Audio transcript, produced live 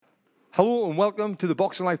Hello and welcome to the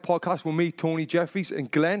Boxing Life podcast with me, Tony Jeffries,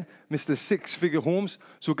 and Glenn, Mr. Six Figure Holmes.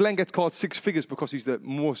 So Glenn gets called Six Figures because he's the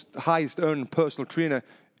most highest earning personal trainer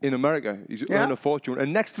in America. He's earned a fortune.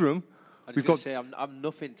 And next to him, we've got... I'm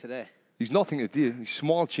nothing today. He's nothing today. He's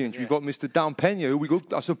small change. Yeah. We've got Mr. Dan Pena, who we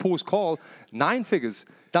could, I suppose, call Nine Figures.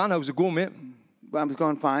 Dan, how's it going, mate? Well, it's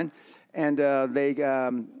going fine. And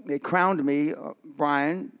they crowned me,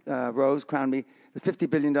 Brian Rose crowned me the $50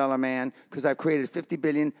 billion man because I've created $50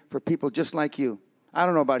 billion for people just like you. I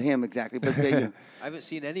don't know about him exactly, but you. I haven't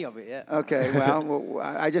seen any of it yet. Okay, well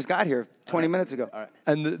I just got here 20 minutes ago. All right.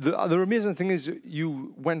 And the amazing thing is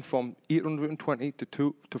you went from 820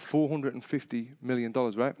 to $450 million,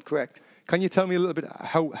 right? Correct. Can you tell me a little bit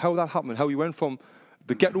how that happened, how you went from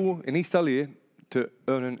the ghetto in East LA to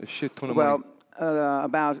earning a shit ton of money? Well,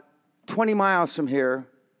 about 20 miles from here,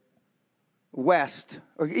 east,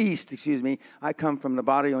 I come from the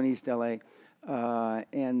barrio in East LA,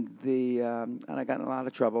 and I got in a lot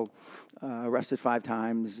of trouble, arrested 5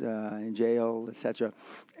 times, in jail, etc.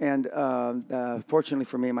 And fortunately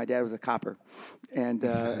for me, my dad was a copper,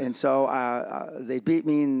 and so they beat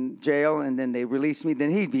me in jail, and then they released me.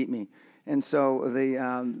 Then he beat me, and so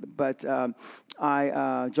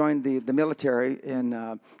I joined the military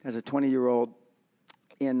as a 20-year-old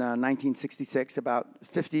in 1966, about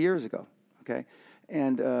 50 years ago. Okay,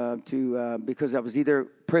 and because I was either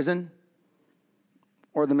prison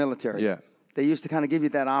or the military. Yeah. They used to kind of give you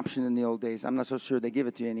that option in the old days. I'm not so sure they give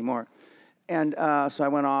it to you anymore. And so I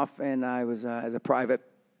went off, and I was as a private,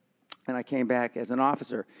 and I came back as an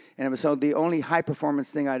officer. And it was the only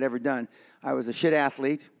high-performance thing I'd ever done. I was a shit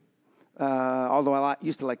athlete, although I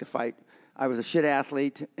used to like to fight. I was a shit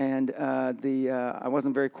athlete, and I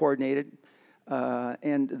wasn't very coordinated. But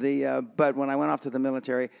when I went off to the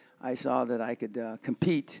military, I saw that I could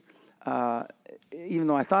compete. Even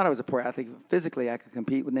though I thought I was a poor athlete, physically I could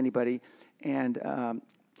compete with anybody. And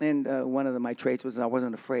one of my traits was I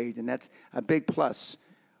wasn't afraid, and that's a big plus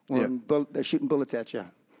when they're shooting bullets at you.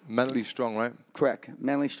 Mentally strong, right? Correct,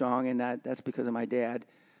 mentally strong, and that's because of my dad,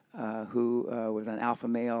 who was an alpha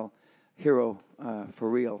male hero for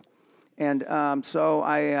real. And so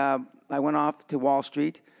I went off to Wall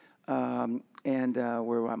Street,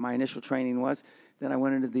 where my initial training was. Then I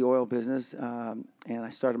went into the oil business, and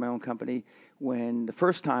I started my own company when the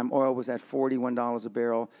first time oil was at $41 a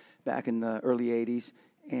barrel back in the early 80s,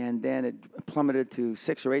 and then it plummeted to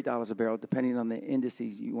 $6 or $8 a barrel, depending on the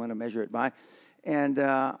indices you want to measure it by. And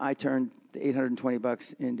I turned the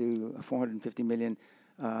 $820 into a $450 million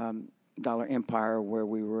dollar empire where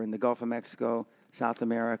we were in the Gulf of Mexico, South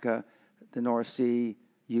America, the North Sea,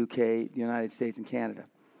 UK, the United States, and Canada.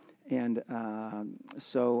 And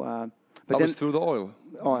But that was through the oil?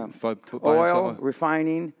 Oil,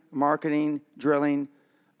 refining, marketing, drilling,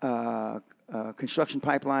 construction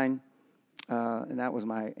pipeline, and that was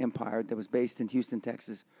my empire that was based in Houston,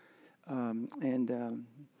 Texas.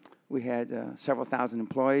 We had several thousand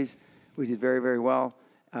employees. We did very, very well.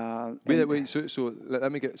 Wait, so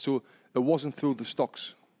let me get, so it wasn't through the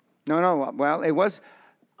stocks? No, well, it was,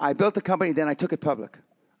 I built the company, then I took it public.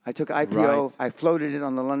 I took IPO, right. I floated it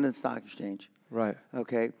on the London Stock Exchange. Right.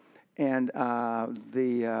 Okay. And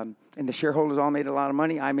the shareholders all made a lot of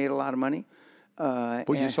money. I made a lot of money. So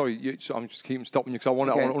I'm just keeping stopping you because I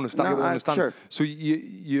want to understand. No, sure. So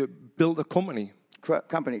you built a company.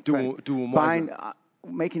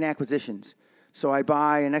 Making acquisitions. So I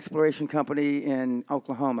buy an exploration company in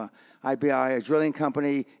Oklahoma. I buy a drilling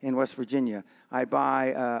company in West Virginia. I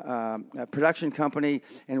buy a production company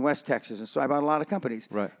in West Texas. And so I bought a lot of companies,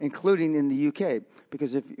 right, including in the UK.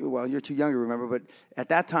 Because you're too young to remember, but at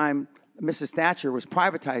that time, Mrs. Thatcher was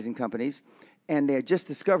privatizing companies, and they had just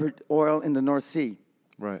discovered oil in the North Sea,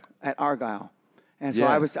 right, at Argyle. And so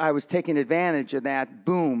I was taking advantage of that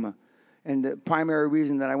boom. And the primary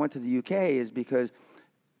reason that I went to the UK is because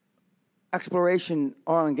exploration,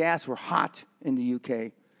 oil and gas were hot in the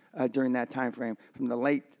UK during that time frame, from the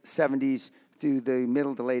late 70s through the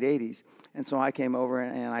middle to late 80s. And so I came over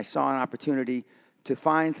and I saw an opportunity to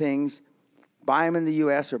find things, buy them in the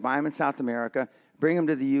US or buy them in South America, bring them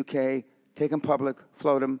to the UK, take them public,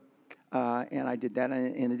 float them, and I did that.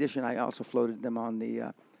 And in addition, I also floated them on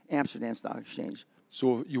the Amsterdam Stock Exchange.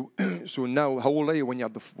 So now, how old are you when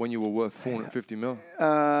you were worth 450 mil?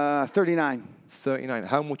 39. 39.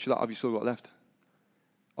 How much of that have you still got left?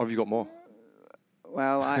 Or have you got more?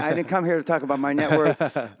 Well, I didn't come here to talk about my net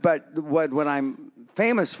worth, but what I'm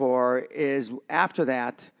famous for is after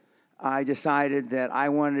that, I decided that I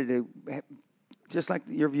wanted to, just like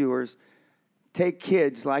your viewers, take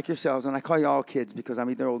kids like yourselves, and I call you all kids because I'm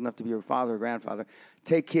either old enough to be your father or grandfather,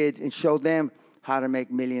 take kids and show them how to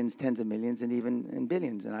make millions, tens of millions, and even in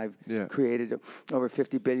billions. And I've created over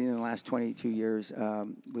 50 billion in the last 22 years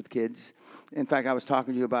with kids. In fact, I was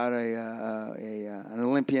talking to you about an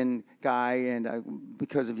Olympian guy, and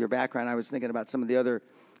because of your background, I was thinking about some of the other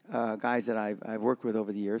guys that I've worked with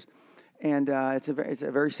over the years. And it's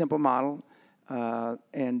a very simple model. One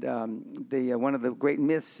of the great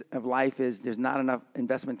myths of life is there's not enough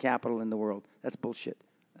investment capital in the world. That's bullshit.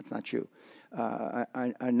 That's not true.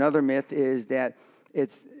 Another myth is that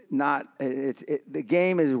the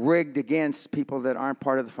game is rigged against people that aren't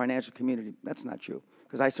part of the financial community. That's not true,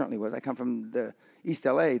 because I certainly was. I come from the East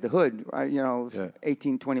LA, the hood, right,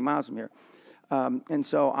 18, 20 miles from here. And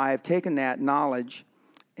so I've taken that knowledge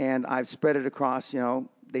and I've spread it across,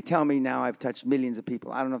 they tell me now I've touched millions of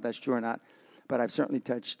people. I don't know if that's true or not, but I've certainly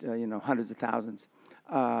touched, hundreds of thousands.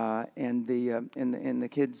 And the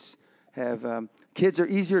kids have kids are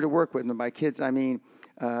easier to work with. And by kids, I mean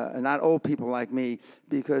not old people like me,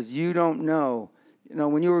 because you don't know.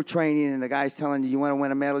 When you were training and the guy's telling you want to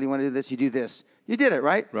win a medal, you want to do this, you do this. You did it,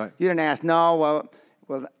 right? Right. You didn't ask, no,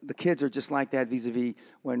 well, the kids are just like that vis-a-vis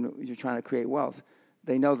when you're trying to create wealth.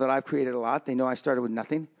 They know that I've created a lot. They know I started with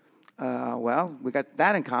nothing. Well, we got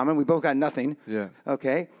that in common. We both got nothing. Yeah.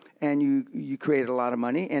 Okay. And you created a lot of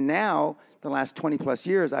money. And now, the last 20-plus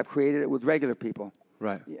years, I've created it with regular people.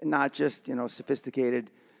 Right. Not just, sophisticated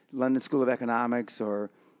London School of Economics or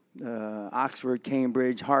Oxford,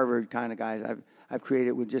 Cambridge, Harvard kind of guys. I've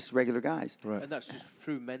created with just regular guys. Right. And that's just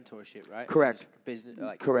through mentorship, right? Correct. Business,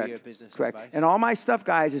 Correct. Business Correct. advice. And all my stuff,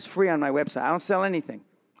 guys, is free on my website. I don't sell anything.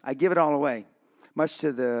 I give it all away, much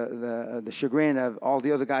to the chagrin of all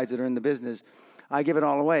the other guys that are in the business. I give it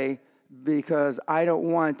all away because I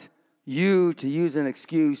don't want you to use an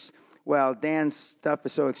excuse, well, Dan's stuff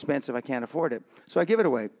is so expensive I can't afford it. So I give it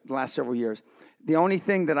away the last several years. The only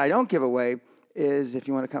thing that I don't give away is if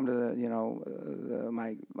you want to come to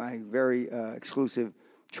my very exclusive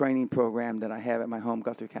training program that I have at my home,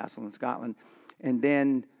 Guthrie Castle in Scotland, and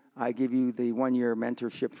then I give you the 1-year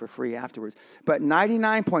mentorship for free afterwards. But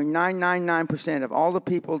 99.999% of all the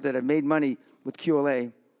people that have made money with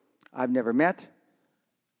QLA, I've never met,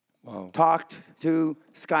 talked to,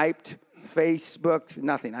 Skyped, Facebooked,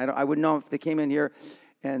 nothing. I wouldn't know if they came in here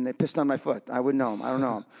and they pissed on my foot. I wouldn't know them. I don't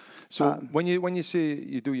know them. So when you say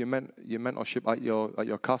you do your mentorship at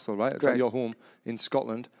your castle, right? It's Correct. at your home in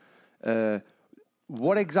Scotland.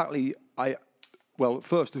 What exactly?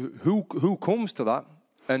 First, who comes to that,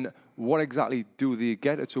 and what exactly do they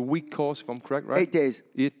get? It's a week course, if I'm correct, right? 8 days.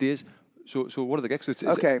 8 days. So what are the gigs?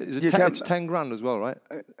 It's 10 grand as well, right?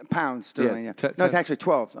 Pounds sterling. Yeah. No, it's actually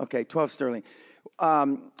 12. Okay, 12 sterling.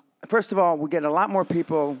 First of all, we get a lot more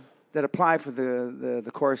people that apply for the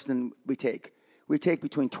course than we take. We take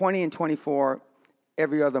between 20 and 24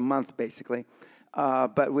 every other month, basically.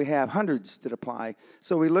 But we have hundreds that apply.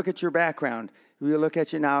 So we look at your background. We look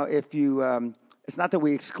at you now. If you, it's not that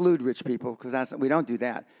we exclude rich people, because we don't do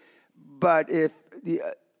that. But if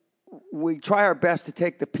we try our best to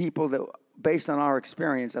take the people that, based on our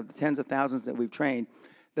experience of the tens of thousands that we've trained,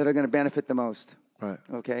 that are going to benefit the most. Right.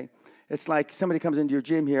 Okay. It's like somebody comes into your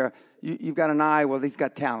gym here. You've got an eye. Well, he's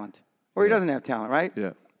got talent, or he doesn't have talent, right?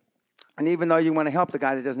 Yeah. And even though you want to help the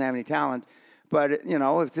guy that doesn't have any talent, but,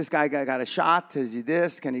 if this guy got a shot, does he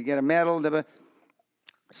this? Can he get a medal?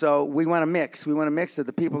 So we want to mix. We want to mix of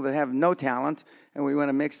the people that have no talent, and we want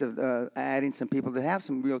to mix of adding some people that have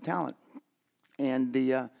some real talent. And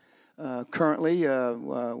currently,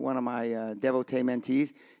 one of my devotee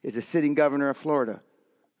mentees is the sitting governor of Florida.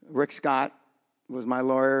 Rick Scott was my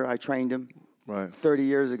lawyer. I trained him 30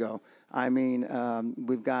 years ago. I mean,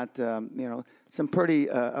 we've got, some pretty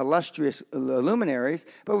illustrious luminaries,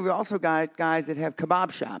 but we've also got guys that have kebab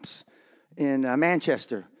shops in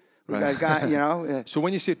Manchester. We've got guys, So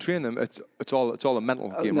when you say train them, it's all a mental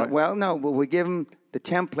game, right? Well, no, but we give them the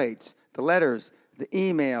templates, the letters, the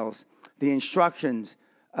emails, the instructions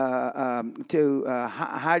how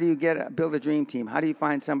do you build a dream team? How do you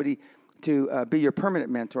find somebody to be your permanent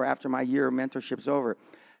mentor after my year of mentorship's over?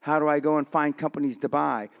 How do I go and find companies to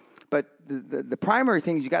buy? But the primary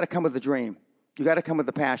thing is you got to come with a dream. You got to come with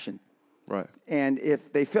a passion. Right. And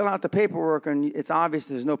if they fill out the paperwork and it's obvious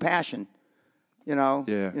there's no passion, I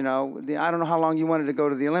don't know how long you wanted to go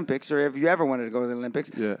to the Olympics or if you ever wanted to go to the Olympics.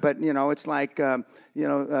 Yeah. But, it's like,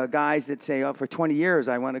 guys that say, for 20 years,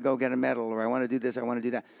 I want to go get a medal or I want to do this, I want to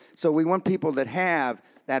do that. So we want people that have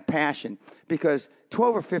that passion because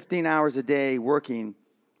 12 or 15 hours a day working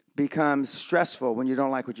becomes stressful when you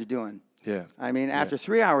don't like what you're doing. Yeah. I mean, after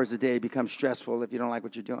 3 hours a day becomes stressful if you don't like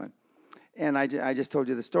what you're doing. And I just told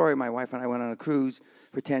you the story. My wife and I went on a cruise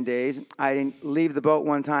for 10 days. I didn't leave the boat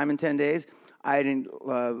one time in 10 days. I didn't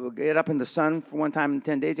get up in the sun for one time in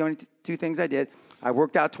 10 days. The only two things I did, I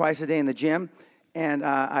worked out twice a day in the gym, and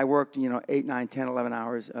I worked, 8, 9, 10, 11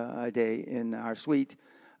 hours a day in our suite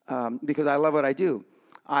because I love what I do.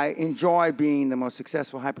 I enjoy being the most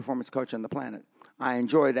successful high-performance coach on the planet. I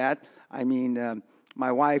enjoy that. I mean,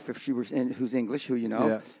 my wife, if she was who's English, who you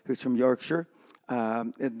know, who's from Yorkshire,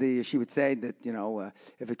 she would say that,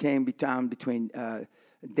 if it came down between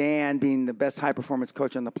Dan being the best high-performance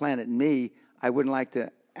coach on the planet and me, I wouldn't like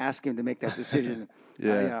to ask him to make that decision,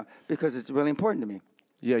 because it's really important to me.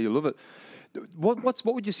 Yeah, you love it. What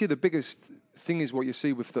would you say the biggest thing is? What you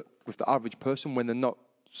see with the average person when they're not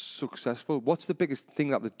successful? What's the biggest thing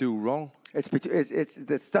that they do wrong? It's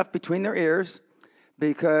the stuff between their ears,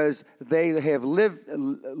 because they have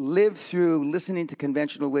lived through listening to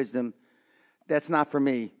conventional wisdom. That's not for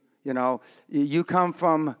me. You come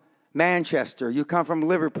from Manchester, you come from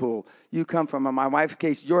Liverpool, you come from, in my wife's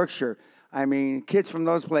case, Yorkshire. I mean, kids from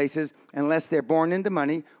those places, unless they're born into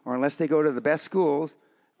money or unless they go to the best schools,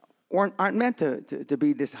 aren't meant to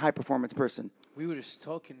be this high-performance person. We were just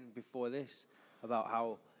talking before this about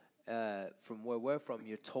how from where we're from,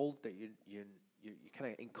 you're told that you're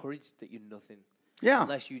kind of encouraged that you're nothing. Yeah.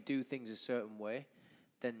 Unless you do things a certain way,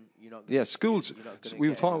 then you're not. Schools.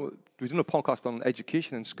 We've done a podcast on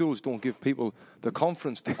education, and schools don't give people the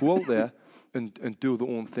confidence to go out there and do their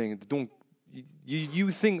own thing. They don't.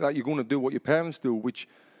 You think that you're going to do what your parents do, which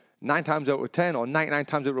 9 times out of 10 or 99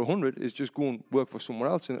 times out of 100 is just go and work for someone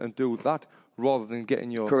else and do that rather than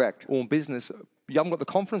getting your own business. You haven't got the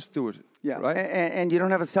confidence to do it. Yeah, right. And you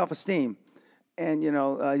don't have the self-esteem. And, you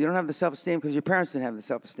don't have the self-esteem because your parents didn't have the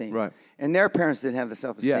self-esteem. Right. And their parents didn't have the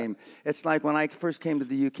self-esteem. Yeah. It's like when I first came to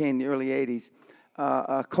the UK in the early 80s,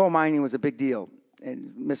 coal mining was a big deal.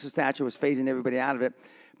 And Mrs. Thatcher was phasing everybody out of it.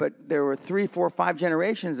 But there were 3, 4, 5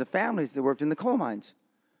 generations of families that worked in the coal mines.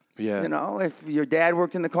 Yeah. If your dad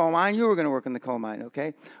worked in the coal mine, you were going to work in the coal mine,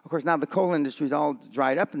 okay? Of course, now the coal industry is all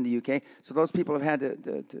dried up in the UK, so those people have had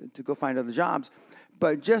to go find other jobs.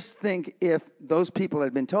 But just think if those people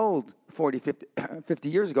had been told 40, 50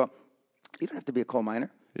 years ago, you don't have to be a coal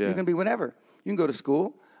miner. Yeah. You can be whatever. You can go to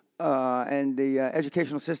school, and the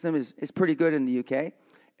educational system is pretty good in the UK.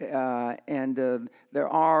 And there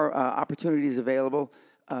are opportunities available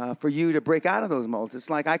for you to break out of those molds. It's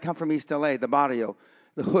like I come from East LA, the barrio,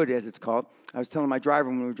 the hood as it's called. I was telling my driver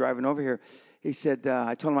when we were driving over here, he said,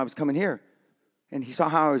 I told him I was coming here. And he saw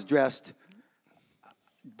how I was dressed.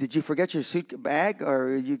 Did you forget your suit bag, or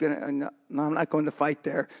are you going to? No, I'm not going to fight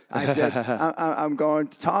there. I said, I'm going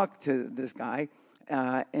to talk to this guy.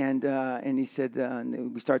 And he said,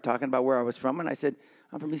 we started talking about where I was from. And I said,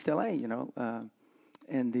 I'm from East LA,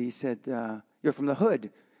 And he said, you're from the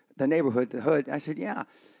hood, the neighborhood, the hood. I said, yeah.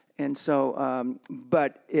 And so,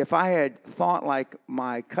 but if I had thought like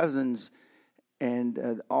my cousins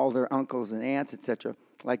and all their uncles and aunts, etc.,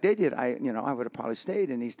 like they did, I would have probably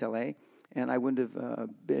stayed in East LA, and I wouldn't have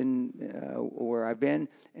been where I've been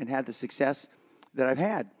and had the success that I've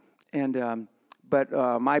had. And but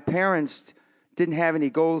my parents didn't have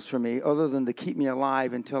any goals for me other than to keep me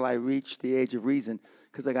alive until I reached the age of reason,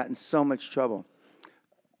 because I got in so much trouble.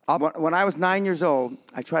 When I was 9 years old,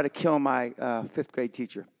 I tried to kill my 5th grade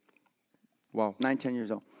teacher. Wow. 9, 10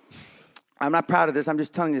 years old. I'm not proud of this. I'm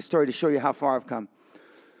just telling you the story to show you how far I've come.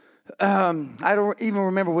 I don't even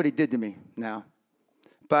remember what he did to me now.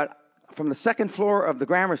 But from the 2nd floor of the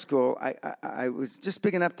grammar school, I was just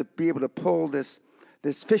big enough to be able to pull this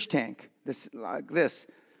fish tank, like this,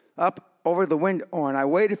 up over the window, and I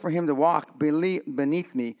waited for him to walk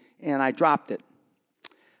beneath me, and I dropped it.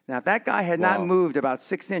 Now, if that guy had not moved about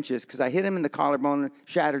 6 inches, because I hit him in the collarbone and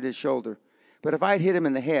shattered his shoulder, but if I had hit him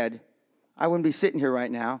in the head, I wouldn't be sitting here right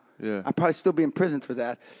now. Yeah. I'd probably still be in prison for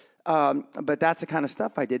that. But that's the kind of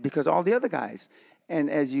stuff I did because all the other guys. And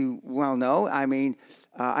as you well know, I mean,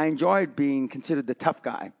 I enjoyed being considered the tough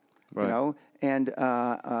guy, right. And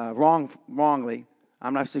wrongly.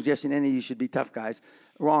 I'm not suggesting any of you should be tough guys,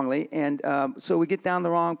 wrongly. And so we get down the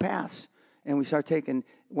wrong paths, and we start taking.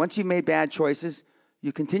 Once you made bad choices,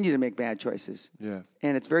 you continue to make bad choices. Yeah.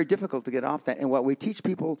 And it's very difficult to get off that. And what we teach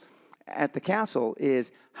people at the castle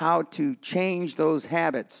is how to change those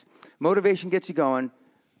habits. Motivation gets you going.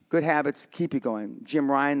 Good habits keep you going. Jim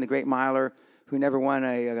Ryan, the great miler, who never won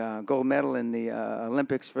a gold medal in the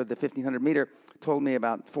Olympics for the 1,500 meter, told me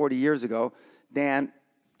about 40 years ago, Dan,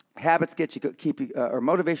 habits get you, keep you, or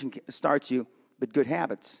motivation starts you, but good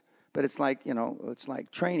habits. But it's like, it's like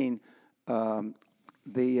training.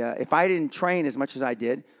 If I didn't train as much as I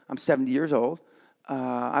did, I'm 70 years old,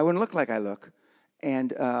 I wouldn't look like I look.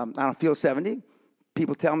 And I don't feel 70.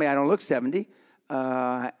 People tell me I don't look 70.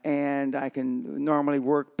 and I can normally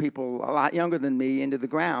work people a lot younger than me into the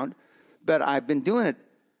ground. But I've been doing it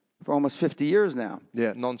for almost 50 years now.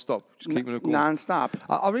 Yeah, non-stop. Just keeping it going. Non-stop.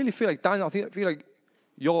 I really feel like, Daniel, I feel like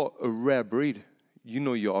you're a rare breed. You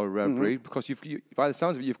know you're a rare breed because by the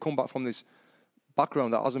sounds of it, you've come back from this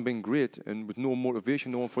background that hasn't been great and with no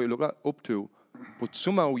motivation, no one for you to look up to. But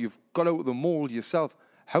somehow you've got out of the mold yourself.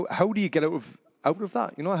 How do you get out of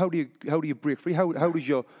that? You know, how do you break free? How does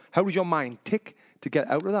your mind tick to get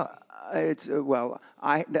out of that?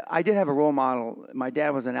 I did have a role model. My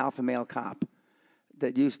dad was an alpha male cop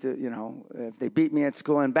that used to, if they beat me at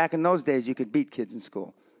school, and back in those days you could beat kids in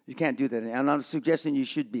school. You can't do that. I'm not suggesting you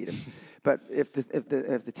should beat them, but if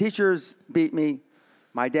the teachers beat me,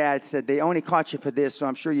 my dad said they only caught you for this, so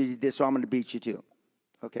I'm sure you did this, so I'm going to beat you too.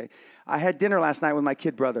 Okay. I had dinner last night with my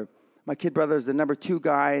kid brother. My kid brother is the number 2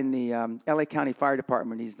 guy in the L.A. County Fire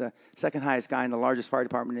Department. He's the second highest guy in the largest fire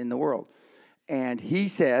department in the world. And he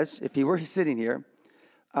says, if he were sitting here,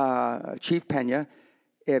 Chief Pena,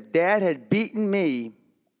 if Dad had beaten me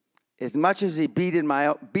as much as he beat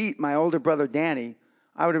my older brother Danny,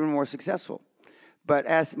 I would have been more successful. But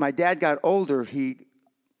as my dad got older, he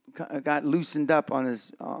got loosened up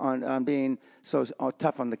on being so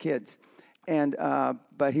tough on the kids. And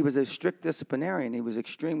but he was a strict disciplinarian. He was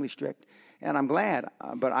extremely strict, and I'm glad.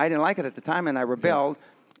 But I didn't like it at the time, and I rebelled,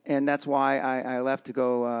 and that's why I left to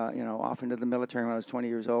go, off into the military when I was 20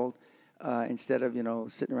 years old, instead of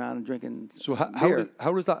sitting around and drinking. So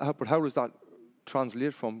how does that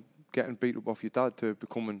translate from getting beat up off your dad to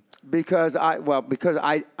becoming? Because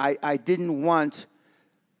I didn't want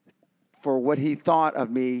for what he thought of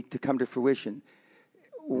me to come to fruition.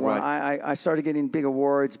 When I started getting big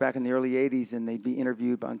awards back in the early 80s, and they'd be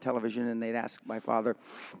interviewed on television, and they'd ask my father,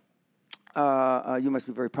 you must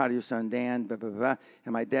be very proud of your son, Dan, blah, blah, blah.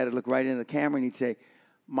 And my dad would look right into the camera, and he'd say,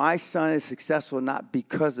 my son is successful not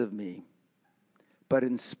because of me, but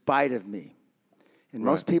in spite of me. And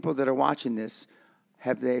most people that are watching this,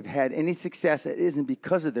 they've had any success, it isn't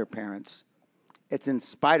because of their parents. It's in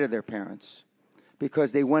spite of their parents,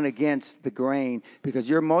 because they went against the grain. Because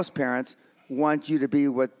most parents want you to be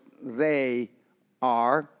what they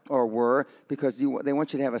are or were, because they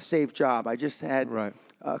want you to have a safe job. I just had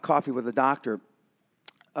coffee with a doctor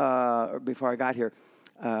before I got here,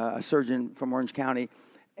 a surgeon from Orange County,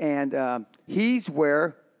 and he's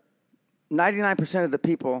where 99% of the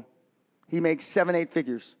people, he makes 7-8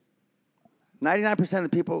 figures. 99% of the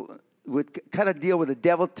people would cut a deal with the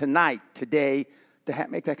devil today, to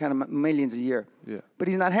make that kind of millions a year. Yeah. But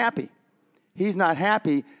he's not happy. He's not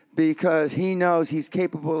happy because he knows he's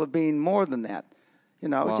capable of being more than that.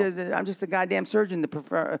 I'm just a goddamn surgeon that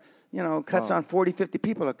cuts on 40, 50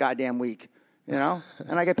 people a goddamn week, and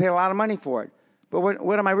I get paid a lot of money for it. But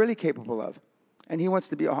what am I really capable of? And he wants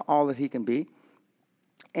to be all that he can be.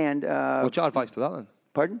 And what's your advice to that then?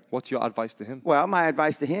 Pardon? What's your advice to him? Well, my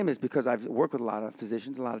advice to him is, because I've worked with a lot of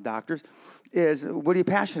physicians, a lot of doctors, is what are you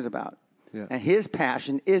passionate about? Yeah. And his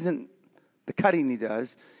passion isn't the cutting he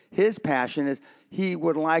does. His passion is he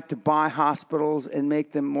would like to buy hospitals and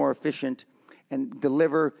make them more efficient and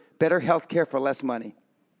deliver better health care for less money.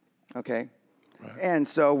 Okay? Right. And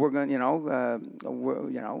so we're going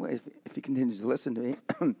to, if he continues to listen to me,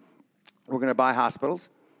 we're going to buy hospitals,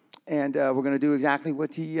 and we're going to do exactly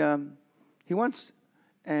what he wants.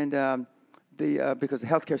 And because the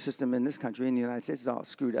healthcare system in this country, in the United States, is all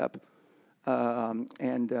screwed up.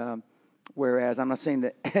 Whereas I'm not saying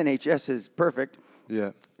the NHS is perfect,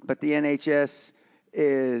 but the NHS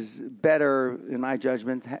is better, in my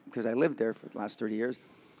judgment, because I lived there for the last 30 years,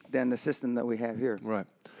 than the system that we have here. Right.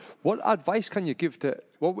 What advice can you give to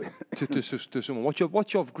someone?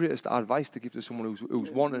 What's your greatest advice to give to someone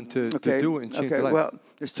who's wanting to do it and change their life? Well,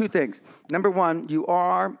 there's 2 things. Number 1, you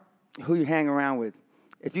are who you hang around with.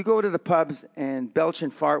 If you go to the pubs and belch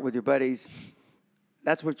and fart with your buddies,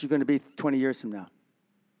 that's what you're going to be 20 years from now.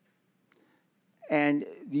 And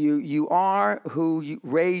you are who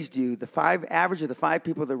raised you. The average of the 5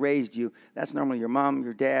 people that raised you, that's normally your mom,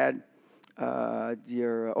 your dad,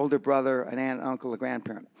 your older brother, an aunt, uncle, a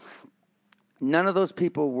grandparent. None of those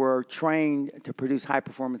people were trained to produce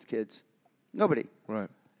high-performance kids. Nobody. Right.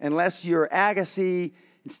 Unless you're Agassi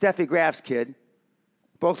and Steffi Graf's kid,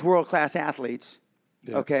 both world-class athletes,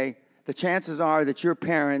 okay, the chances are that your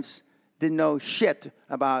parents didn't know shit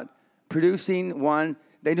about producing one.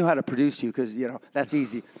 They knew how to produce you because, that's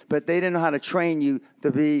easy. But they didn't know how to train you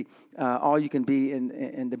to be all you can be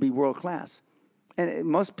and to be world-class. And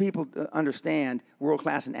most people understand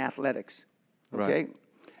world-class in athletics, okay? Right.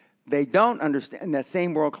 They don't understand that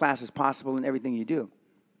same world-class is possible in everything you do.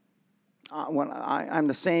 I'm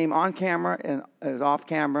the same on camera and as off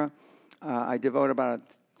camera. I devote about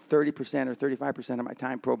 30% or 35% of my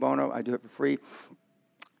time pro bono. I do it for free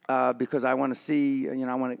because I want to see. I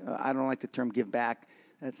don't like the term "give back."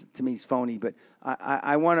 That's, to me, is phony. But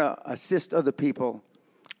I want to assist other people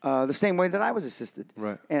the same way that I was assisted.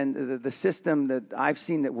 Right. And the system that I've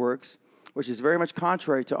seen that works, which is very much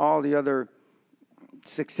contrary to all the other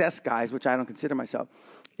success guys, which I don't consider myself,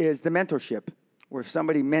 is the mentorship, where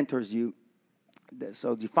somebody mentors you.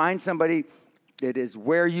 So you find somebody that is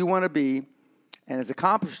where you want to be and has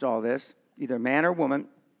accomplished all this, either man or woman,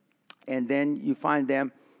 and then you find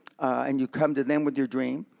them and you come to them with your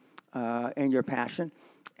dream and your passion,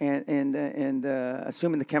 and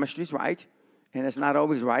assuming the chemistry is right, and it's not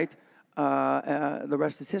always right, the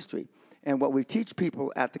rest is history. And what we teach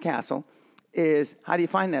people at the castle is, how do you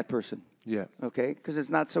find that person? Yeah. Okay, because it's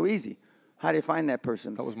not so easy. How do you find that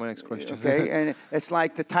person? That was my next question. Okay, and it's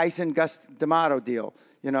like the Tyson-Gus D'Amato deal,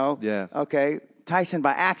 you know? Yeah. Okay, Tyson,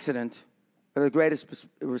 by accident, with the greatest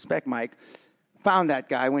respect, Mike, found that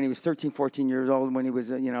guy when he was 13, 14 years old, when he was,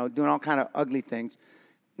 doing all kind of ugly things,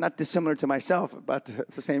 not dissimilar to myself, about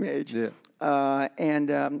the same age. Yeah.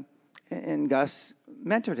 And Gus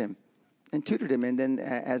mentored him and tutored him, and then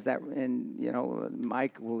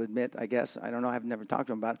Mike will admit, I guess, I don't know, I've never talked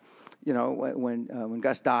to him about it, when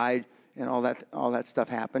Gus died and all that stuff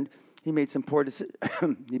happened, he made some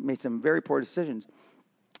he made some very poor decisions.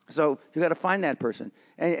 So you got to find that person,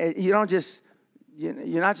 and you don't just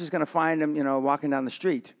you're not just going to find them, walking down the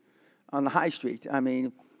street, on the high street. I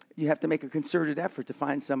mean, you have to make a concerted effort to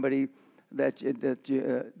find somebody that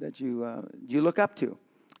you look up to,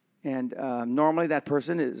 and normally that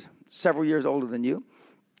person is several years older than you,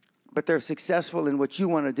 but they're successful in what you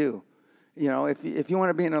want to do. If you want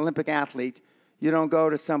to be an Olympic athlete, you don't go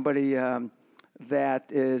to somebody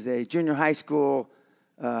that is a junior high school.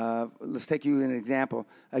 Let's take you an example.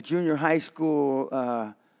 A junior high school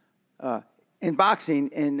in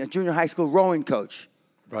boxing and a junior high school rowing coach.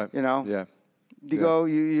 Right. Yeah.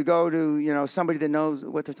 You go to somebody that knows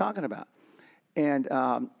what they're talking about, and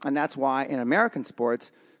that's why in American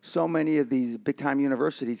sports, so many of these big time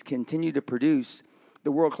universities continue to produce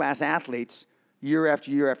the world class athletes year after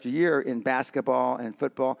year after year in basketball and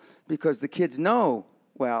football, because the kids know.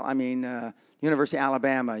 Well, I mean, University of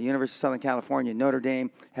Alabama, University of Southern California, Notre Dame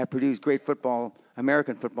have produced great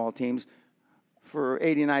American football teams for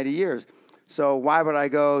 80, 90 years. So why would I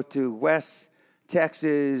go to West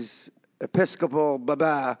Texas, Episcopal, blah,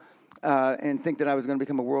 blah, and think that I was going to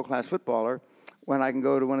become a world-class footballer when I can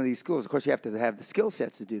go to one of these schools? Of course, you have to have the skill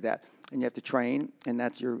sets to do that, and you have to train, and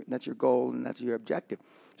that's your goal, and that's your objective.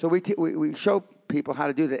 So we show people how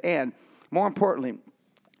to do that, and more importantly,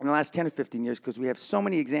 in the last 10 or 15 years, because we have so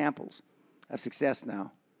many examples of success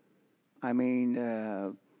now. I mean,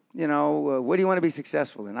 what do you want to be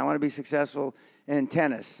successful in? I want to be successful in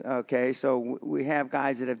tennis. Okay, so we have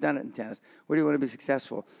guys that have done it in tennis. What do you want to be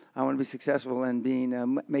successful? I want to be successful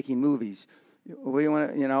in making movies. What do you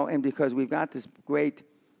want to, and because we've got this great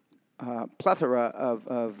plethora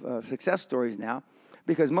of success stories now,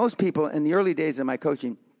 because most people in the early days of my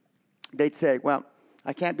coaching, they'd say, well,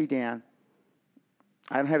 I can't be Dan.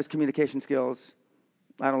 I don't have his communication skills.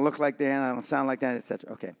 I don't look like Dan. I don't sound like Dan, et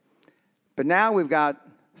cetera. Okay. But now we've got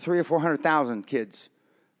 300,000 or 400,000 kids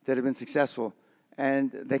that have been successful,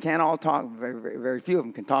 and they can't all talk. Very, very, very few of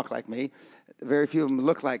them can talk like me. Very few of them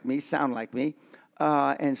look like me, sound like me.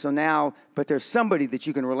 And so now, but there's somebody that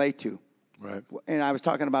you can relate to. Right. And I was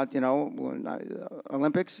talking about,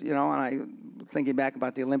 Olympics, and I thinking back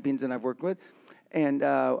about the Olympians that I've worked with, and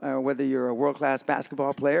whether you're a world-class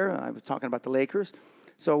basketball player, and I was talking about the Lakers.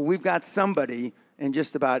 So we've got somebody in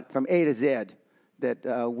just about from A to Z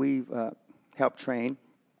that we've helped train.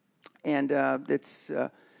 And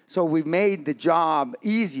so we've made the job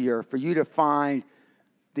easier for you to find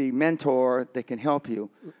the mentor that can help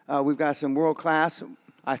you. We've got some world-class,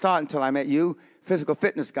 I thought until I met you, physical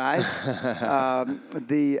fitness guys. And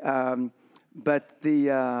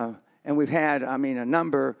we've had, a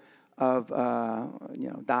number of,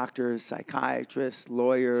 doctors, psychiatrists,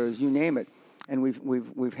 lawyers, you name it. And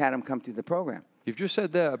we've had them come through the program. You've just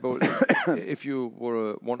said there about if you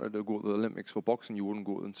wanted to go to the Olympics for boxing, you wouldn't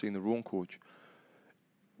go and see the rowing coach.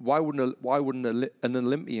 Why wouldn't an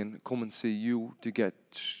Olympian come and see you to get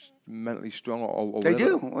mentally strong or whatever? They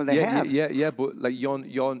do. Well, they have. Yeah. But like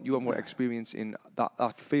you have more experience in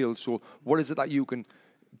that field. So what is it that you can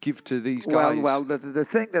give to these guys? Well, the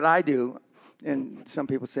thing that I do, and some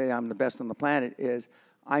people say I'm the best on the planet, is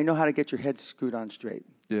I know how to get your head screwed on straight.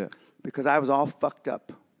 Yeah. Because I was all fucked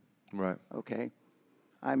up. Right. Okay.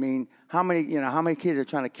 I mean, how many kids are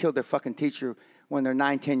trying to kill their fucking teacher when they're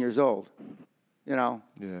 9, 10 years old? You know,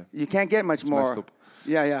 Yeah. you can't get much more.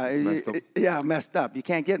 messed up. Messed up. You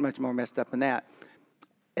can't get much more messed up than that.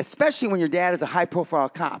 Especially when your dad is a high-profile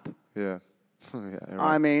cop. Yeah. Yeah,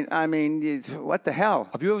 right. I mean, what the hell?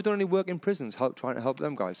 Have you ever done any work in prisons, trying to help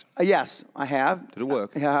them guys? Yes, I have. Did it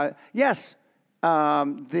work? Yes. We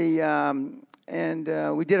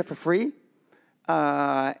did it for free.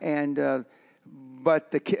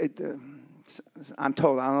 But the kid, I'm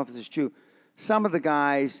told, I don't know if this is true, some of the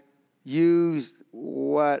guys used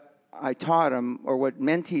what I taught them or what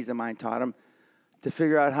mentees of mine taught them to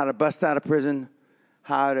figure out how to bust out of prison,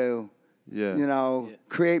 how to,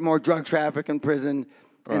 create more drug traffic in prison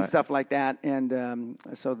and stuff like that. And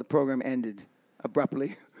so the program ended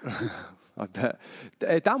abruptly. I bet.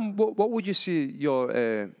 Dan, what would you say your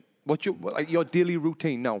daily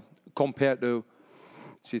routine now compared to,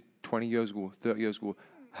 say, 20 years ago, 30 years ago?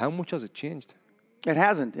 How much has it changed? It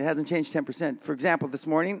hasn't. It hasn't changed 10%. For example, this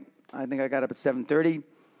morning, I think I got up at 7:30.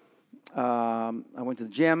 I went to the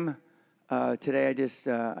gym. Today I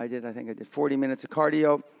did 40 minutes of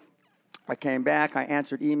cardio. I came back. I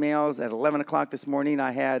answered emails. At 11 o'clock this morning,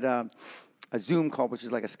 I had a Zoom call, which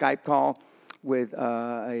is like a Skype call, with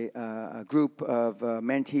a group of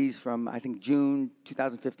mentees from, I think, June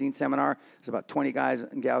 2015 seminar. There's about 20 guys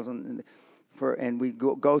and gals, and we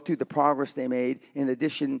go through the progress they made. In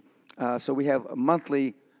addition, so we have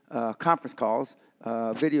monthly conference calls,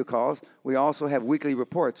 video calls. We also have weekly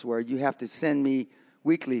reports where you have to send me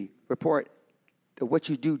weekly report of what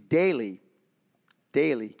you do daily,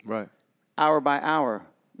 right, hour by hour,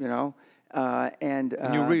 and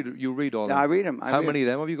you read all them. I read them. How many of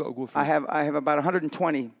them have you got to go through? I have about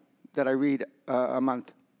 120 that I read a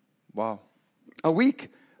month. Wow. A week,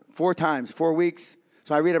 4 times, 4 weeks.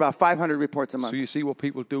 So I read about 500 reports a month. So you see what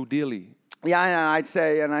people do daily. Yeah, and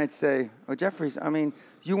I'd say, oh, Jeffries, I mean,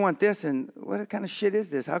 you want this, and what kind of shit is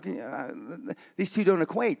this? How can you, these two don't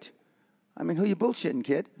equate? I mean, who you bullshitting,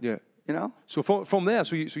 kid? Yeah. You know. So from there,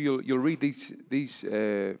 you'll read these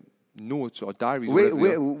notes or diaries.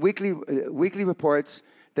 Weekly reports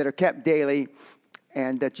that are kept daily,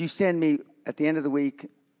 and that you send me at the end of the week.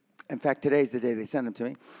 In fact, today's the day they send them to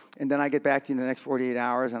me, and then I get back to you in the next 48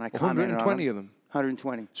 hours, and I comment on them. 120 of them.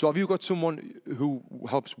 120. So have you got someone who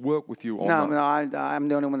helps work with you on that? No, I'm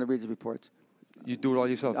the only one that reads the reports. You do it all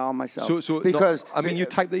yourself? All myself. So because you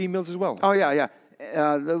type the emails as well? Oh, yeah.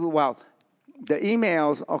 The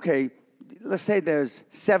emails, okay, let's say there's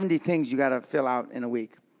 70 things you got to fill out in a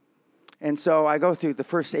week. And so I go through, the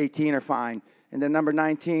first 18 are fine. And then number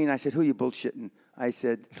 19, I said, who you bullshitting? I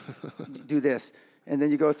said, do this. And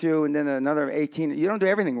then you go through, and then another 18. You don't do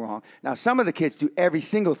everything wrong. Now, some of the kids do every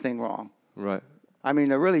single thing wrong. Right. I mean,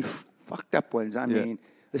 they're really fucked up ones. I mean,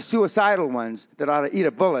 the suicidal ones that ought to eat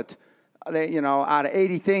a bullet, out of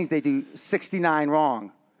 80 things, they do 69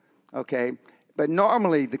 wrong. Okay? But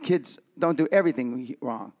normally, the kids don't do everything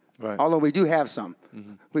wrong. Right. Although we do have some.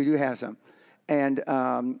 Mm-hmm. We do have some. And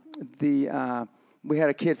we had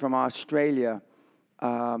a kid from Australia.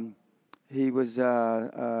 He was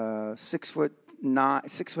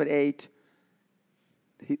 6'8".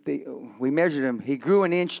 We measured him. He grew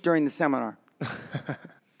an inch during the seminar.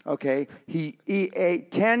 Okay, he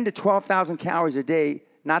ate 10 to 12,000 calories a day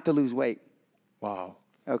not to lose weight. Wow.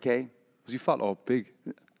 Okay. Was he fat or big?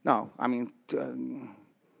 No, I mean,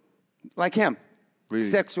 like him. Really?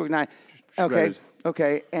 6'9".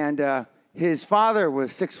 Okay, and his father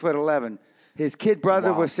was 6'11". His kid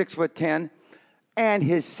brother was 6'10", and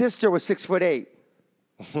his sister was 6'8".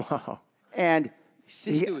 Wow. And his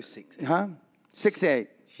sister was 6'8". Huh? 6'8".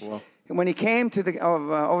 Wow. And when he came to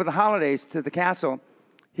over the holidays to the castle,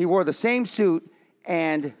 he wore the same suit,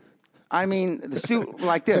 and I mean the suit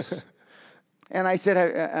like this. And I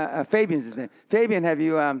said, Fabian's his name. Fabian, have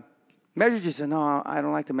you measured? He said, no, I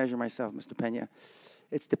don't like to measure myself, Mr. Pena.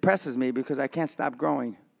 It depresses me because I can't stop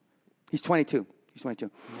growing. He's 22.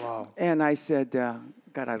 Wow. And I said,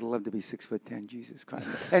 God, I'd love to be 6'10". Jesus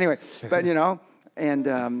Christ. Anyway, but and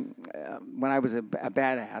when I was a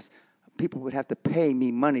badass, people would have to pay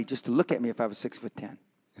me money just to look at me if I was 6'10".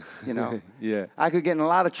 Yeah. I could get in a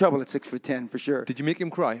lot of trouble at 6'10" for sure. Did you make him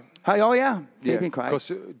cry? Oh yeah, Fabian cried.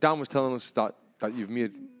 Because Dan was telling us that you've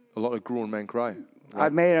made a lot of grown men cry. Right?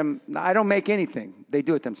 I've made them. I don't make anything. They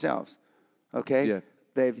do it themselves. Okay. Yeah.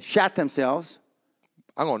 They've shot themselves.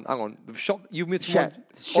 Hang on. They've shot. You've made Shit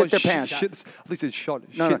their pants. I think they said shot.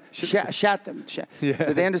 No. Shat them. Yeah.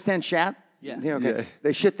 Do they understand shat? Yeah. Okay. Yeah.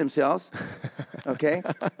 They shit themselves. Okay.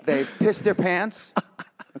 They've pissed their pants.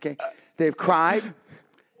 Okay. They've cried.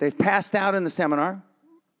 They've passed out in the seminar.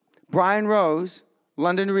 Brian Rose,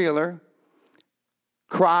 London Reeler,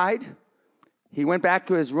 cried. He went back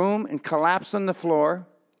to his room and collapsed on the floor.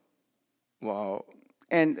 Wow.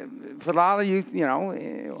 And for a lot of you,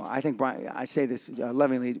 I think Brian, I say this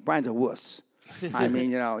lovingly, Brian's a wuss. I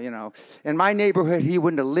mean, in my neighborhood, he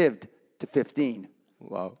wouldn't have lived to 15.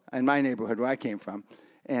 Wow. In my neighborhood where I came from.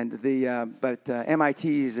 And but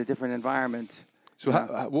MIT is a different environment. So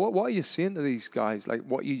what are you saying to these guys? Like,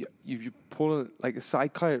 what you pull like a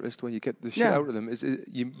psychiatrist when you get the shit out of them? Is it,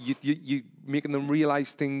 you making them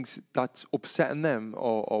realize things that's upsetting them,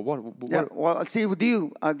 or what? Yeah. Well, see, with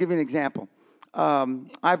you, I'll give you an example.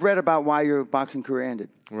 I've read about why your boxing career ended.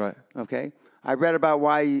 Right. Okay. I read about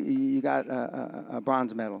why you got a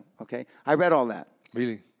bronze medal. Okay. I read all that.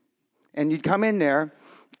 Really. And you'd come in there,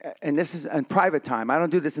 and this is in private time. I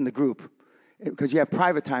don't do this in the group. Because you have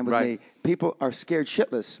private time with me. People are scared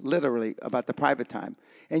shitless, literally, about the private time.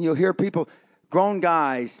 And you'll hear people, grown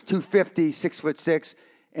guys, 250, 6'6",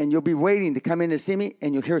 and you'll be waiting to come in to see me,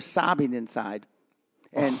 and you'll hear sobbing inside.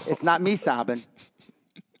 And it's not me sobbing.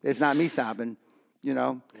 It's not me sobbing,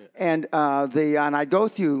 Yeah. And and I go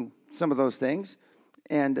through some of those things,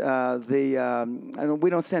 and we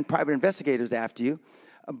don't send private investigators after you,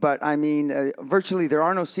 but I mean, virtually there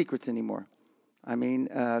are no secrets anymore. I mean,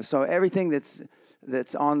 so everything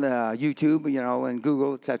that's on the YouTube, and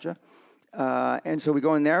Google, etc. And so we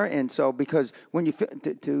go in there, and so because when you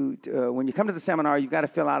when you come to the seminar, you've got to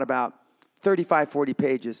fill out about 35, 40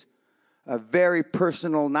 pages of very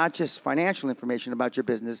personal, not just financial information about your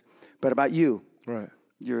business, but about you. Right.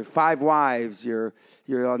 Your 5 wives, your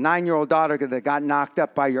 9-year-old daughter that got knocked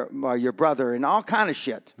up by your brother, and all kind of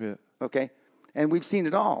shit. Yeah. Okay. And we've seen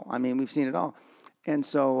it all. I mean, we've seen it all. And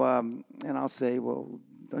so, and I'll say, well,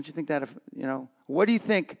 don't you think that, what do you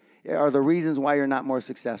think are the reasons why you're not more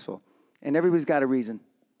successful? And everybody's got a reason.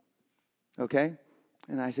 Okay?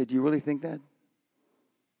 And I said, do you really think that?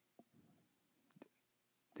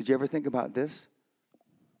 Did you ever think about this?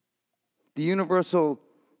 The universal,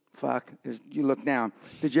 you look down.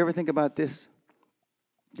 Did you ever think about this?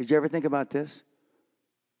 Did you ever think about this?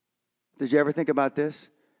 Did you ever think about this?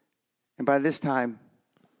 And by this time,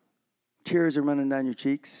 tears are running down your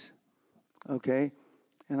cheeks, okay?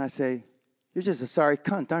 And I say, you're just a sorry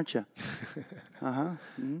cunt, aren't you?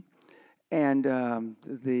 Mm-hmm. And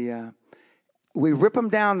we rip them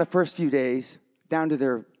down the first few days, down to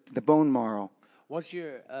the bone marrow. What's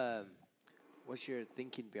your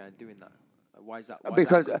thinking behind doing that? Why is that?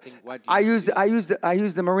 Because I use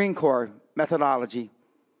the Marine Corps methodology.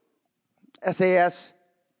 SAS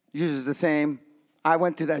uses the same. I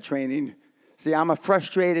went through that training. See, I'm a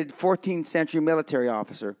frustrated 14th century military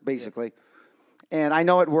officer, basically. And I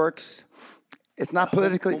know it works. It's not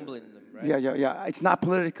politically... Humbling them, right? Yeah. It's not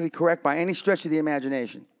politically correct by any stretch of the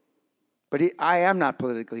imagination. But I am not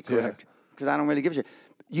politically correct because I don't really give a shit.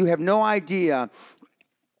 You have no idea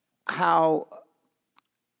how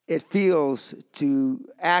it feels to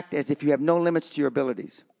act as if you have no limits to your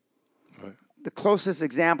abilities. Right. The closest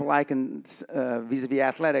example I can, vis-a-vis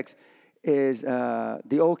athletics, is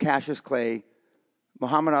the old Cassius Clay.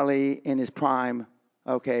 Muhammad Ali, in his prime,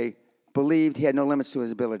 believed he had no limits to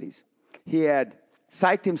his abilities. He had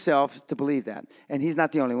psyched himself to believe that, and he's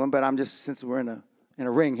not the only one. But I'm just, since we're in a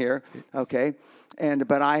ring here, okay.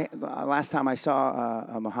 But last time I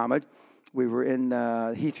saw Muhammad, we were in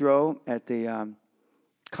Heathrow at the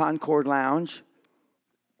Concord Lounge,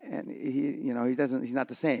 and he's not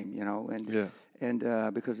the same,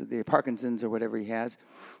 and because of the Parkinson's or whatever he has,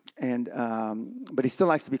 but he still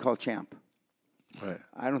likes to be called champ. Right.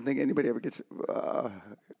 I don't think anybody ever gets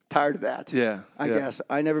tired of that. Yeah. I guess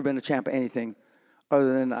I never been a champ of anything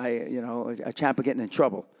other than a champ of getting in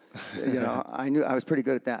trouble. I knew I was pretty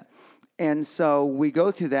good at that. And so we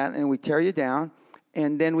go through that and we tear you down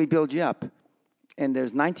and then we build you up. And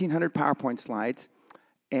there's 1,900 PowerPoint slides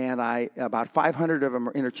and about 500 of them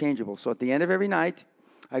are interchangeable. So at the end of every night,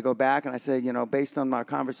 I go back and I say, based on my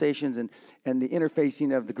conversations and the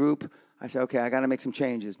interfacing of the group, I say, okay, I got to make some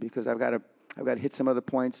changes because I've got to hit some other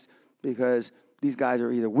points because these guys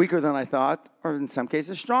are either weaker than I thought or in some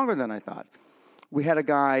cases stronger than I thought. We had a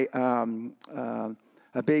guy,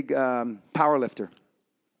 a big power lifter,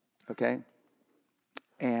 okay?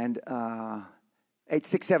 And ate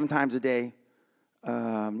 6-7 times a day,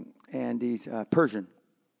 and he's Persian.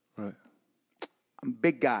 Right.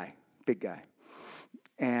 Big guy.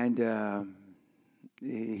 And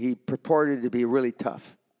he purported to be really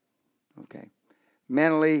tough, okay?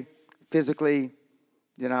 Mentally, physically,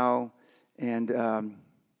 but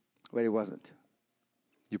he wasn't.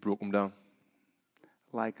 You broke him down.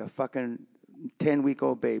 Like a fucking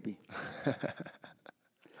 10-week-old baby.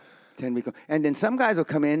 10-week-old. And then some guys will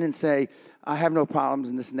come in and say, I have no problems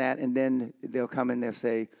and this and that. And then they'll come in, they'll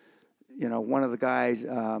say, one of the guys,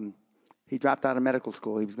 He dropped out of medical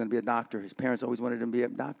school. He was going to be a doctor. His parents always wanted him to be a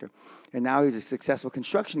doctor. And now he's a successful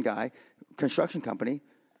construction company.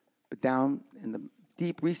 But down in the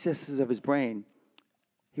deep recesses of his brain,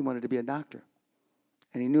 he wanted to be a doctor.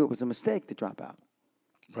 And he knew it was a mistake to drop out.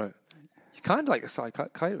 Right. You're kind of like a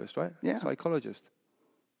psychiatrist, right? Yeah. Psychologist.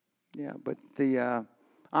 Yeah, but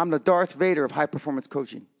I'm the Darth Vader of high-performance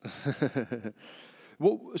coaching.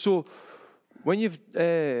 So when you've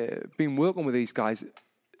been working with these guys,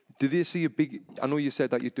 do they see a big... I know you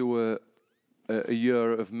said that you do a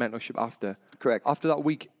year of mentorship after. Correct. After that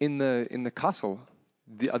week in the castle,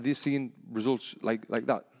 are they seeing results like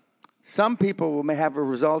that? Some people may have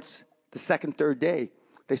results the second, third day.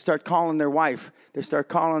 They start calling their wife. They start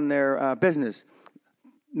calling their business.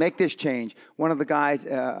 Make this change. One of the guys,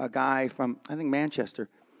 a guy from, I think, Manchester,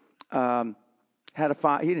 he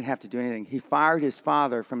didn't have to do anything. He fired his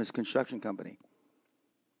father from his construction company.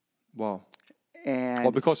 Wow.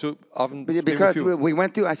 And because we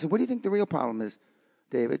went through, I said, what do you think the real problem is,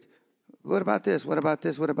 David? What about this? What about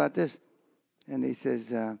this? What about this? And he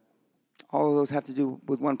says, all of those have to do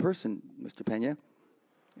with one person, Mr. Pena.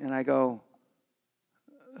 And I go,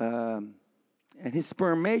 and his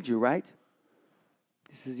sperm made you, right?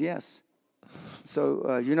 He says, yes. So,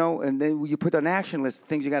 and then you put an action list of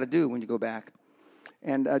things you got to do when you go back.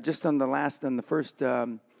 And just on the first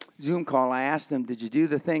Zoom call, I asked him, did you do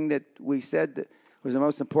the thing that we said that was the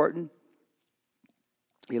most important?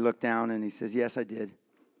 He looked down and he says, yes, I did.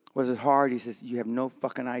 Was it hard? He says, you have no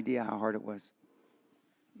fucking idea how hard it was.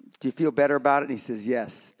 Do you feel better about it? And he says,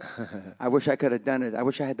 yes. I wish I could have done it. I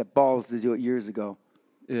wish I had the balls to do it years ago.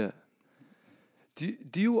 Yeah.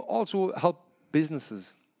 Do you also help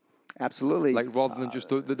businesses? Absolutely. Like rather than just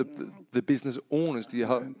the business owners, do you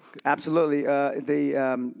help? Absolutely.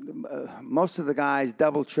 Most of the guys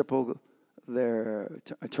double, triple their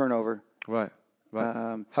turnover. Right.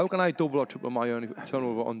 How can I double or triple my own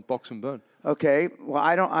turnover on Box and Burn? Okay. Well,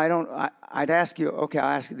 I'd ask you. Okay,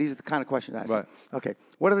 I'll ask you. These are the kind of questions I ask. Right. You. Okay.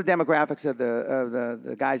 What are the demographics of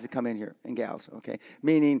the guys that come in here and gals? Okay.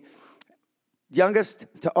 Meaning, youngest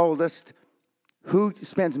to oldest, who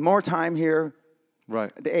spends more time here?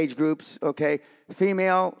 Right. The age groups, okay.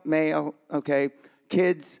 Female, male, okay.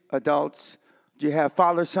 Kids, adults. Do you have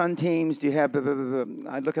father-son teams? Do you have...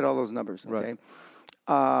 I look at all those numbers, okay.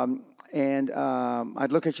 Right.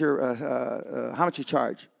 I'd look at your... how much you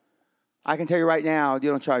charge. I can tell you right now, you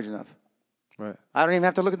don't charge enough. Right. I don't even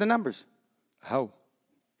have to look at the numbers. How?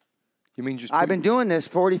 You mean just... I've been doing this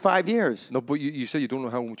 45 years. No, but you say you don't know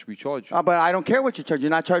how much we charge. But I don't care what you charge. You're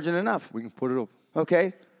not charging enough. We can put it up.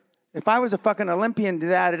 Okay. If I was a fucking Olympian,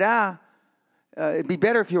 it'd be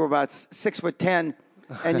better if you were about 6'10"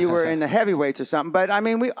 and you were in the heavyweights or something. But I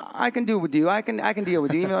mean, I can deal with you. I can deal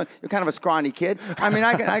with you, even though you're kind of a scrawny kid. I mean,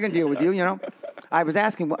 I can deal with you. You know, I was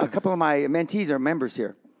asking a couple of my mentees are members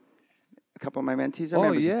here. A couple of my mentees are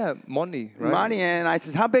members. Oh yeah, Monty. Right? Monty, and I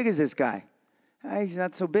says, how big is this guy? He's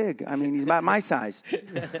not so big. I mean, he's about my size.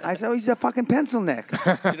 I said, oh, he's a fucking pencil neck.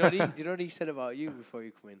 Do you know what he said about you before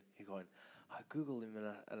you come in? He going, I Googled him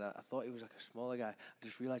and I thought he was like a smaller guy. I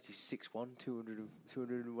just realized he's 6'1", 200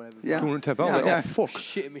 and whatever. Yeah. 210 pounds. Yeah. Oh, fuck.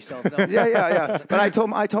 Shitting myself now. Yeah. But I told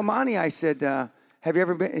Monty, I said, has he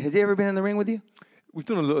ever been in the ring with you? We've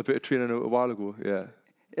done a little bit of training a while ago, yeah.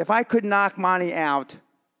 If I could knock Monty out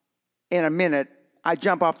in a minute, I'd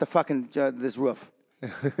jump off the fucking this roof.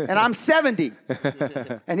 And I'm 70.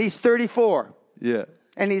 And he's 34. Yeah.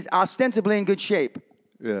 And he's ostensibly in good shape.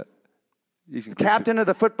 Yeah. He's captain of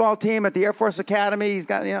the football team at the Air Force Academy. He's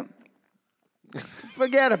got,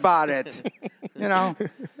 forget about it.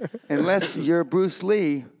 Unless you're Bruce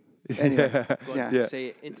Lee. Anyway, yeah. Say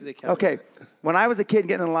it into the camera. Okay. When I was a kid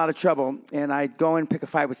getting in a lot of trouble, and I'd go and pick a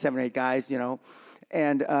fight with 7 or 8 guys,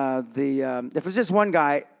 and if it was just one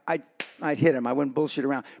guy, I'd hit him. I wouldn't bullshit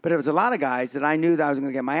around. But if it was a lot of guys that I knew that I was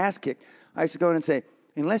going to get my ass kicked, I used to go in and say,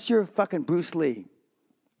 unless you're fucking Bruce Lee,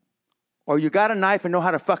 or you got a knife and know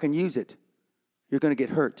how to fucking use it, you're going to get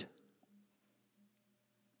hurt.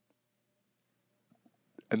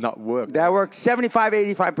 And that worked. That worked 75,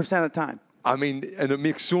 85% of the time. I mean, and it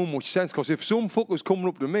makes so much sense, because if some fucker's coming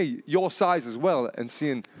up to me, your size as well, and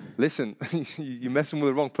saying, listen, you're messing with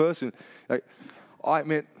the wrong person, like, all right,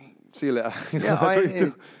 mate, see you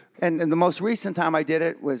later. And the most recent time I did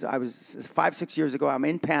it was 5-6 years ago. I'm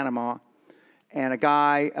in Panama, and a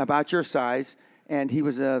guy about your size, and he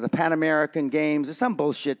was the Pan American Games or some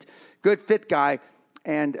bullshit, good fit guy,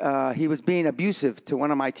 and he was being abusive to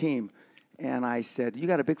one of my team. And I said, you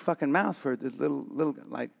got a big fucking mouth for the little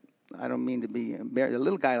like, I don't mean to be embarrassed, a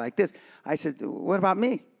little guy like this. I said, what about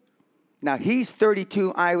me? Now, he's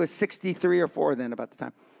 32. I was 63 or 4 then about the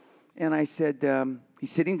time. And I said,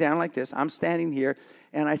 He's sitting down like this. I'm standing here.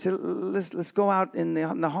 And I said, let's go out in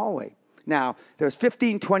the hallway. Now, there's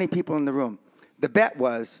 15, 20 people in the room. The bet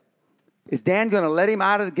was, is Dan going to let him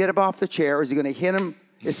get him off the chair, or is he going to hit him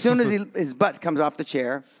as soon as his butt comes off the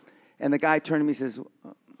chair? And the guy turned to me and says,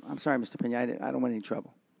 I'm sorry, Mr. Pena, I don't want any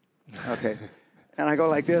trouble. Okay. And I go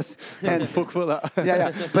like this. And fuck for that.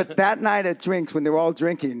 yeah. But that night at drinks, when they were all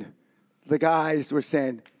drinking, the guys were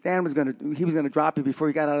saying Dan was going to drop you before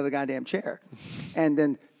he got out of the goddamn chair. And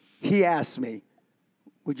then he asked me,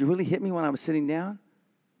 would you really hit me when I was sitting down?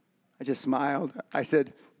 I just smiled. I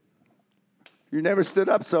said, you never stood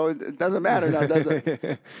up, so it doesn't matter now, does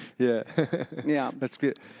it? Yeah. Yeah. That's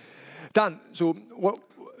good. Dan, so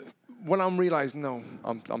what I'm realizing now,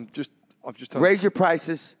 I've just turned, Raise your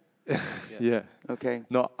prices. Yeah. Okay.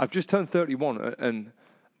 No, I've just turned 31, and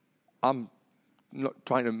I'm not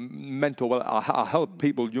trying to mentor. Well, I help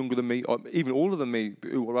people younger than me, or even older than me.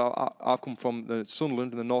 I've come from the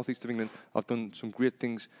Sunderland in the northeast of England. I've done some great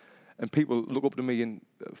things, and people look up to me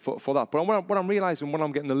for that. But what I'm realizing when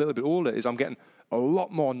I'm getting a little bit older is I'm getting a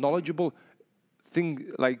lot more knowledgeable,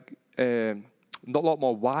 a lot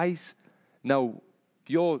more wise. Now,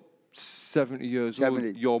 you're 70 years old.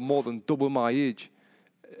 You're more than double my age.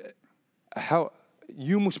 How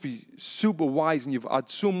you must be super wise, and you've had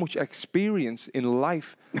so much experience in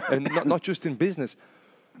life, and not just in business.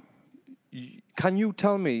 Can you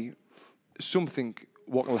tell me something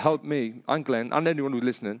what will help me and Glenn and anyone who's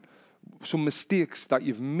listening? Some mistakes that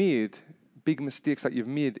you've made, big mistakes that you've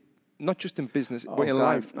made, not just in business but in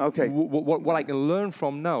life. Okay. What I can learn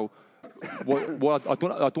from now. What I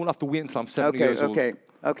don't have to wait until I'm 70 years old.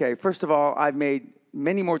 Okay. First of all, I've made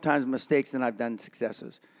many more times mistakes than I've done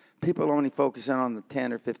successes. People only focus on the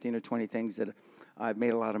 10 or 15 or 20 things that I've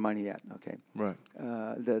made a lot of money at. Okay. Right.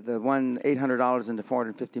 The one $800 into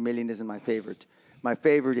 $450 million isn't my favorite. My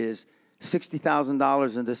favorite is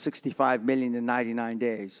 $60,000 into $65 million in 99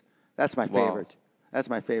 days. That's my favorite. Wow.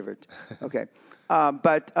 That's my favorite. Okay.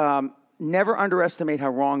 But never underestimate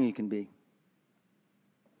how wrong you can be.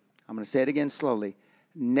 I'm going to say it again slowly.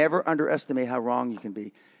 Never underestimate how wrong you can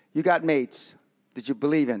be. You got mates that you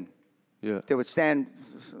believe in. Yeah. They would stand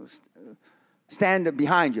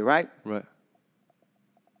behind you, right? Right.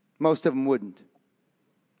 Most of them wouldn't.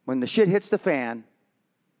 When the shit hits the fan,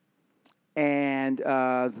 and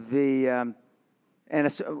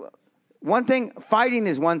it's one thing, fighting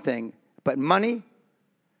is one thing, but money,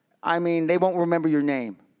 I mean, they won't remember your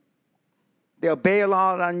name. They'll bail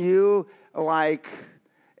out on you like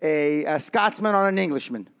a Scotsman on an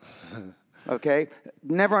Englishman. Okay?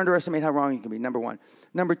 Never underestimate how wrong you can be, number one.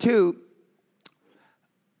 Number two,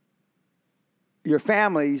 your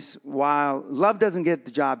families, while love doesn't get the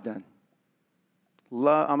job done.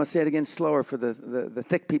 Love, I'm going to say it again slower for the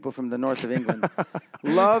thick people from the north of England.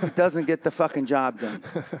 Love doesn't get the fucking job done.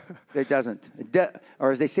 It doesn't.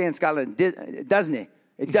 Or as they say in Scotland, it doesn't.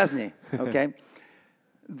 It doesn't. Okay?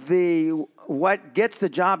 What gets the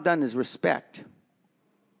job done is respect.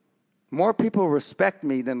 More people respect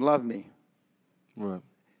me than love me. Right.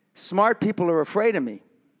 Smart people are afraid of me.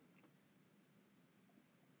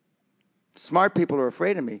 Smart people are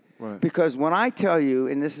afraid of me. Right. Because when I tell you,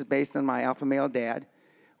 and this is based on my alpha male dad,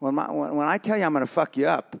 when I tell you I'm going to fuck you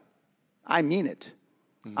up, I mean it.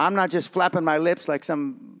 Mm-hmm. I'm not just flapping my lips like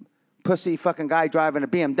some pussy fucking guy driving a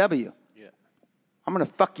BMW. Yeah. I'm going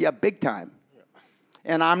to fuck you up big time. Yeah.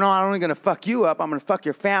 And I'm not only going to fuck you up, I'm going to fuck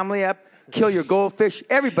your family up, kill your goldfish.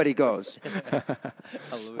 Everybody goes.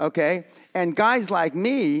 Okay? And guys like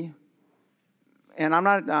me, and I'm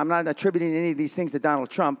not attributing any of these things to Donald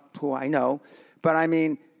Trump, who I know, but I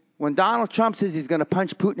mean, when Donald Trump says he's going to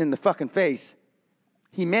punch Putin in the fucking face,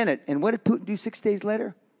 he meant it. And what did Putin do 6 days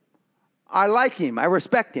later? I like him. I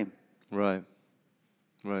respect him. Right.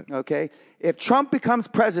 Right. Okay? If Trump becomes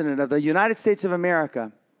president of the United States of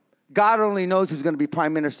America, God only knows who's going to be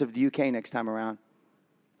prime minister of the UK next time around.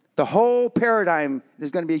 The whole paradigm,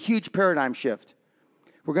 there's going to be a huge paradigm shift.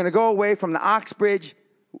 We're going to go away from the Oxbridge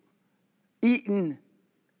eating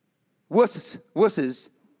wusses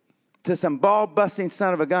to some ball-busting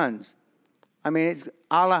son of a guns. I mean, it's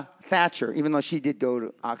a la Thatcher, even though she did go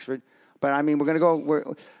to Oxford. But, I mean,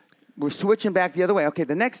 we're switching back the other way. Okay,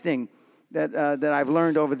 the next thing that I've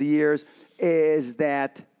learned over the years is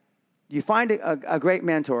that you find a great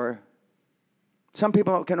mentor. Some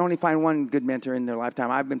people can only find one good mentor in their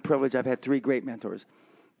lifetime. I've been privileged. I've had 3 great mentors.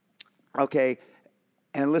 Okay,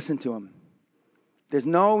 and listen to them. There's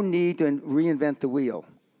no need to reinvent the wheel.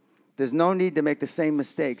 There's no need to make the same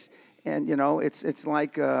mistakes. And, you know, it's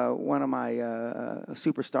like one of my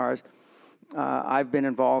superstars. I've been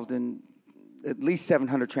involved in at least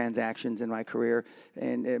 700 transactions in my career,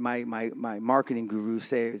 and my marketing gurus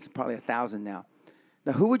say it's probably 1,000 now.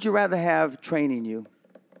 Now, who would you rather have training you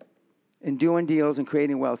in doing deals and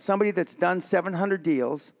creating wealth? Somebody that's done 700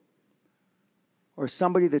 deals, or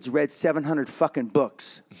somebody that's read 700 fucking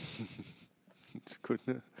books? It's good.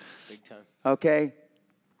 Big time. Okay?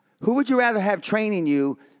 Who would you rather have training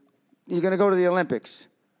you? You're going to go to the Olympics.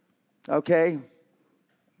 Okay?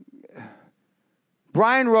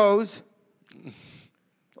 Brian Rose,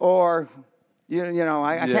 or,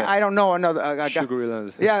 I don't know another. Sugar Ray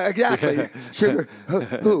Leonard. Yeah, exactly. Sugar.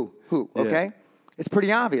 Who? Okay? Yeah. It's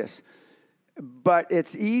pretty obvious. But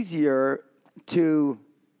it's easier to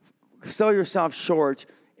sell yourself short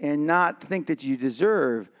and not think that you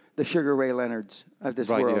deserve the Sugar Ray Leonards of this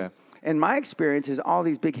world. Yeah. And my experience is all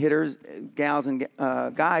these big hitters, gals and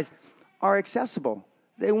guys, are accessible.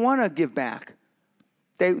 They want to give back.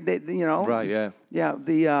 They. Right, yeah. Yeah,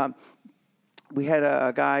 we had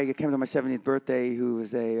a guy that came to my 70th birthday who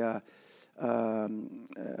was a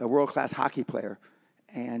world-class hockey player.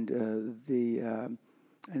 And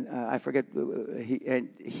I forget,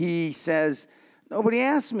 he says, nobody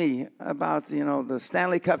asked me about, the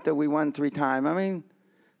Stanley Cup that we won 3 times. I mean,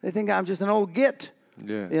 they think I'm just an old git,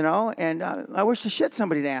 and I wish to shit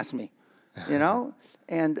somebody to ask me, and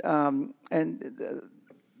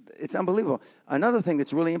it's unbelievable. Another thing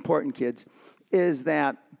that's really important, kids, is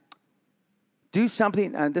that do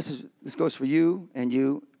something, and this goes for you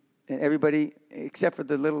and everybody, except for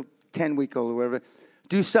the little 10-week-old or whatever.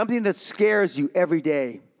 Do something that scares you every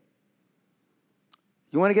day.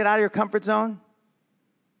 You want to get out of your comfort zone?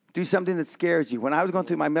 Do something that scares you. When I was going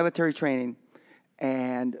through my military training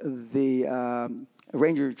and the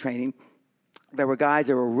Ranger training, there were guys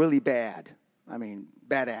that were really bad. I mean,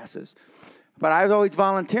 badasses. But I was always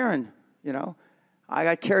volunteering, I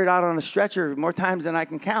got carried out on a stretcher more times than I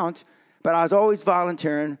can count, but I was always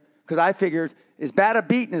volunteering because I figured, as bad a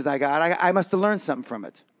beating as I got, I must have learned something from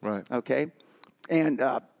it. Right. Okay? And,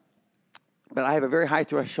 but I have a very high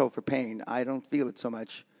threshold for pain. I don't feel it so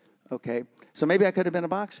much. Okay? So maybe I could have been a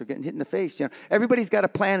boxer, getting hit in the face. Everybody's got a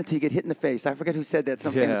plan until you get hit in the face. I forget who said that.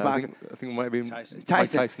 Some famous boxer. I think it might be Tyson. Mike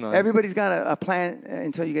Tyson. Everybody's got a plan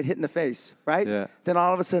until you get hit in the face, right? Yeah. Then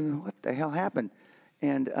all of a sudden, what the hell happened?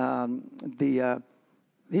 And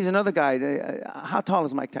he's another guy. How tall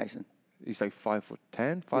is Mike Tyson? He's like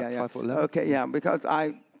 5'10", 5'11". Okay, yeah, because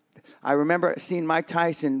I remember seeing Mike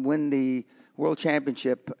Tyson win the world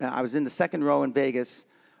championship. I was in the second row in Vegas,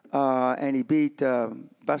 and he beat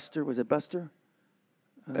Buster. Was it Buster?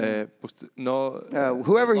 Buster, no.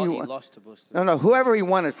 Whoever He he lost to Buster. No, whoever he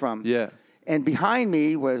won it from. Yeah. And behind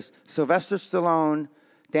me was Sylvester Stallone,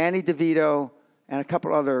 Danny DeVito, and a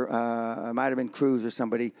couple other, might have been Cruz or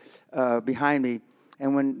somebody behind me.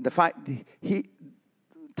 And when the fight,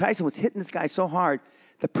 Tyson was hitting this guy so hard,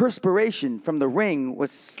 the perspiration from the ring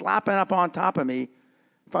was slopping up on top of me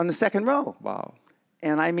from the second row. Wow.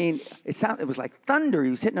 And I mean, it was like thunder. He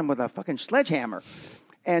was hitting him with a fucking sledgehammer.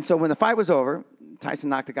 And so when the fight was over, Tyson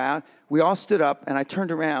knocked the guy out. We all stood up, and I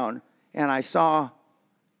turned around, and I saw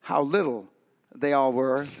how little they all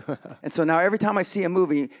were. And so now every time I see a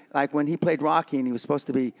movie, like when he played Rocky and he was supposed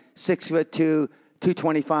to be 6'2",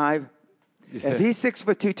 225. Yeah. If he's 6'2",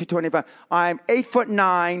 225, I'm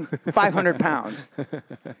 8'9", 500 pounds.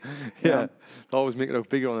 Yeah. Always making it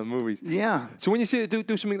bigger on the movies. Yeah. So when you say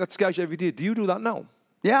do something that scares you every day, do you do that now?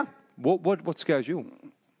 Yeah. What scares you?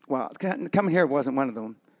 Well, coming here wasn't one of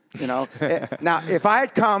them. Now, if I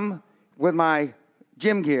had come with my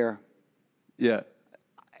gym gear, yeah,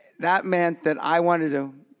 that meant that I wanted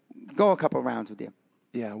to go a couple of rounds with you.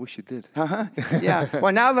 Yeah, I wish you did. Yeah.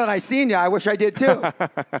 Well, now that I've seen you, I wish I did too.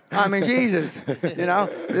 I mean, Jesus.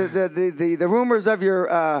 The rumors of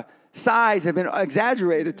your size have been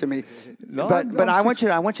exaggerated to me. No, but I want you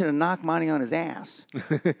to knock Monty on his ass.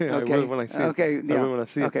 Okay. I will when I see him. Okay. Yeah. I will when I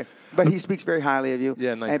see him. Okay. But he speaks very highly of you.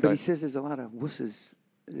 Yeah, nice But guy. he says there's a lot of wusses.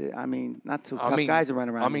 I mean, not so tough guys that run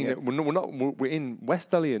around. I mean, here. we're in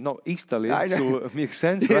West LA, not East LA, I know. so it makes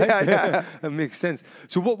sense, right? Yeah. It makes sense.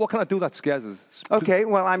 So what can I do that scares us? Okay,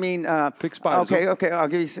 well, I mean, Pick spiders okay, I'll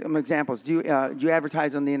give you some examples. Do you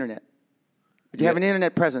advertise on the internet? Do you have an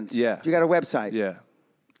internet presence? Yeah. Do you got a website? Yeah.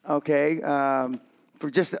 Okay, for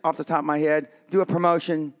just off the top of my head, do a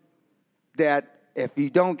promotion that if you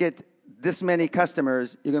don't get this many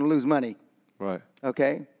customers, you're going to lose money. Right.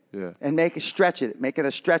 Okay. Yeah. And make it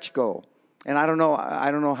a stretch goal. And I don't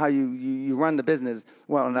know how you run the business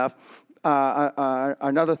well enough.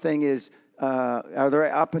 Another thing is, are there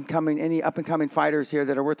any up and coming fighters here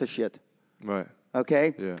that are worth a shit? Right.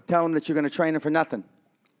 Okay. Yeah. Tell them that you're going to train them for nothing.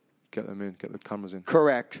 Get them in. Get the cameras in.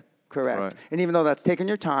 Correct. Right. And even though that's taking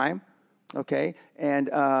your time, okay,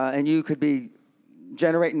 and you could be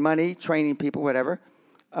generating money, training people, whatever.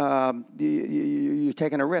 You're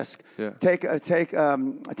taking a risk. Yeah. Take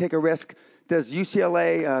a risk. Does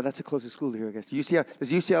UCLA? That's the closest school here, I guess.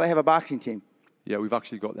 Does UCLA have a boxing team? Yeah, we've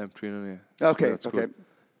actually got them training here. Okay, That's okay. good.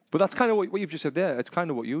 But that's kind of what you've just said there. It's kind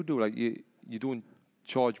of what you do. Like you don't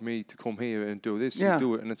charge me to come here and do this. Yeah. You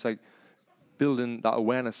do it, and it's like building that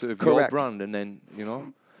awareness of Correct. your brand, and then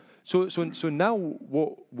So now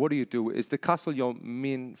what do you do? Is the castle your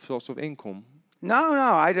main source of income? No.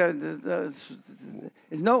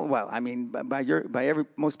 It's no. Well, I mean,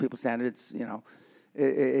 most people's standards,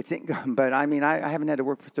 it's income. But I mean, I haven't had to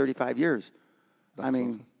work for 35 years.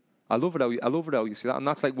 Awesome. I love it how you see that, and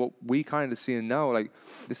that's like what we kind of seeing now. Like,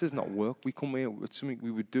 this is not work. We come here, it's something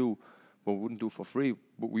we would do, but we wouldn't do for free.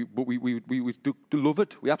 But we do love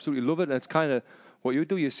it. We absolutely love it, and it's kind of what you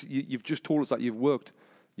do. You've just told us that you work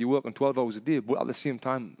on 12 hours a day, but at the same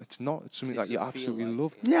time, it's not. It's something that you absolutely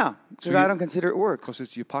love. Yeah, because I don't consider it work. Because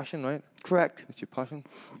it's your passion, right? Correct. It's your passion.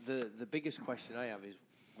 The biggest question I have is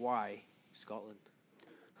why Scotland?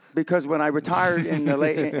 Because when I retired in the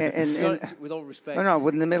late, with all respect, in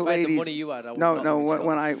the middle if I had the '80s. money you had, I would not live in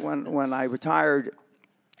Scotland. When I retired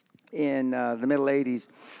in the middle '80s,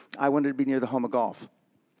 I wanted to be near the home of golf,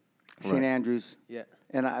 St. Andrews. Yeah.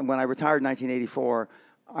 And when I retired in 1984,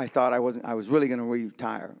 I thought I was really going to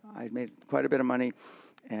retire. I had made quite a bit of money,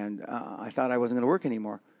 and I thought I wasn't going to work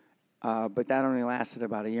anymore. But that only lasted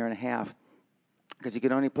about a year and a half, because you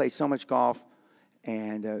could only play so much golf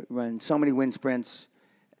and run so many wind sprints.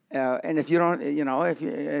 And if you don't, if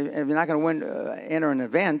you're not going to enter an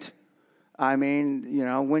event, I mean,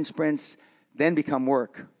 wind sprints then become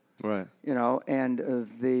work. Right. And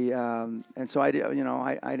so I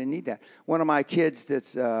didn't need that. One of my kids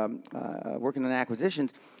that's working on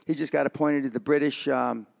acquisitions, he just got appointed to the British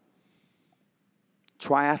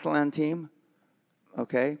triathlon team.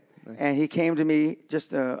 Okay. Nice. And he came to me,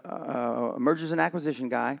 just a mergers and acquisition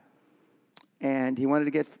guy, and he wanted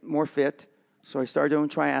to get more fit. So I started doing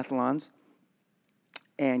triathlons,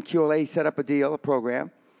 and QLA set up a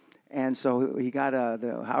program, and so he got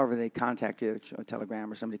however they contact you, a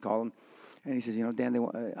telegram or somebody called him, and he says, Dan,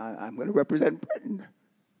 I'm going to represent Britain.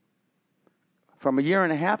 From a year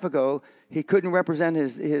and a half ago, he couldn't represent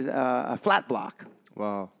his flat block.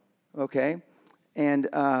 Wow. Okay, and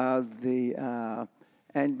but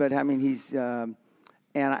I mean he's and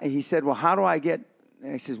he said, well, how do I get?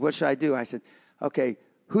 And he says, what should I do? I said, okay.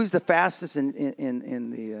 Who's the fastest in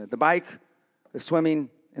the bike, the swimming,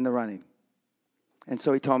 and the running? And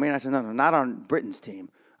so he told me, and I said, no, not on Britain's team.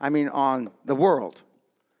 I mean, on the world.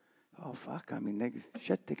 Oh, fuck. I mean, they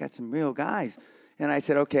got some real guys. And I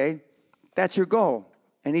said, okay, that's your goal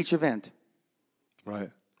in each event. Right.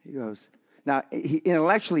 He goes, now,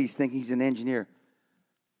 intellectually, he's thinking he's an engineer.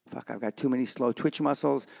 Fuck, I've got too many slow twitch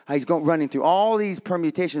muscles. He's running through all these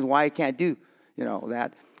permutations why he can't do,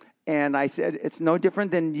 that. And I said, it's no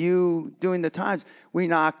different than you doing the times. We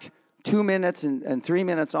knocked 2 minutes and 3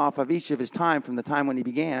 minutes off of each of his time from the time when he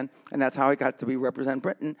began, and that's how he got to represent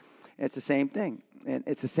Britain. It's the same thing. And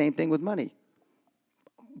it's the same thing with money.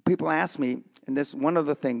 People ask me, and this one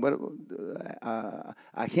other thing, a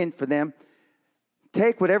hint for them,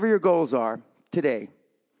 take whatever your goals are today,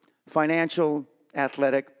 financial,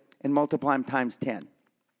 athletic, and multiply them times 10.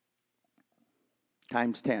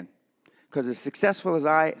 Times 10. Because as successful as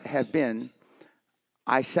I have been,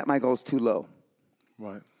 I set my goals too low.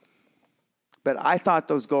 Right. But I thought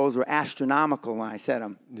those goals were astronomical when I set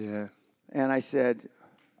them. Yeah. And I said,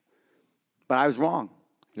 but I was wrong.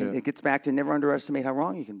 Yeah. It gets back to never underestimate how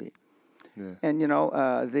wrong you can be. Yeah. And the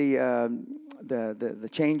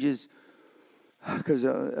changes because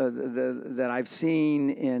that I've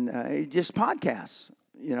seen in just podcasts,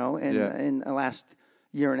 in the last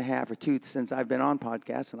year and a half or two since I've been on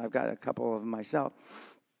podcasts, and I've got a couple of them myself.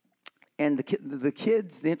 And the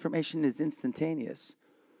kids, the information is instantaneous,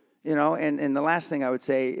 And the last thing I would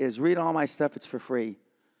say is read all my stuff. It's for free.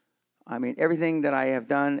 I mean, everything that I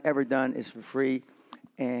have ever done is for free,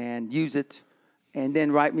 and use it. And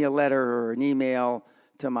then write me a letter or an email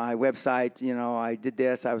to my website. I did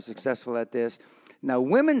this. I was successful at this. Now,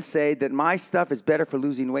 women say that my stuff is better for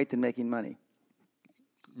losing weight than making money.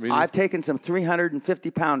 Really? I've taken some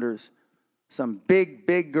 350-pounders, some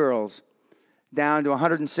big girls, down to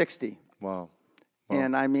 160. Wow.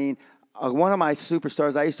 And I mean, one of my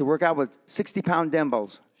superstars, I used to work out with 60-pound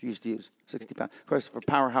dumbbells. She used to use 60 pounds. Of course, for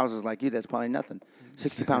powerhouses like you, that's probably nothing.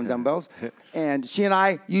 60-pound dumbbells. And she and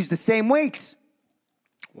I used the same weights.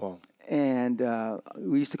 Wow. And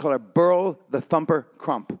we used to call her Burl the Thumper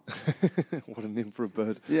Crump. What a name for a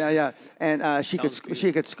bird. Yeah. And she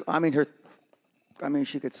could. I mean, her I mean,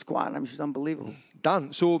 she could squat. I mean, she's unbelievable.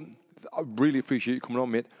 Dan, so I really appreciate you coming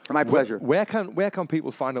on, mate. My pleasure. Where can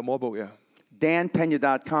people find out more about you?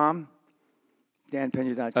 DanPena.com.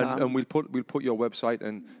 DanPena.com. And we'll put your website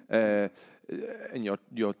and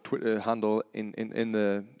your Twitter handle in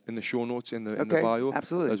the show notes in the bio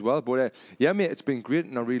absolutely. as well. But yeah, mate, it's been great,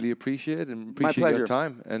 and I really appreciate it and appreciate your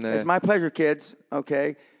time. And it's my pleasure, kids.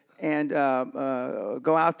 Okay, and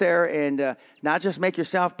go out there and not just make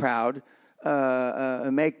yourself proud,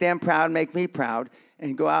 make them proud, make me proud,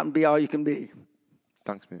 and go out and be all you can be.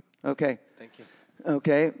 Thanks, mate. Okay. Thank you.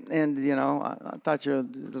 Okay, and I thought you're a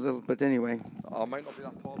little, but anyway. I might not be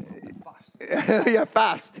that tall, but fast. Yeah,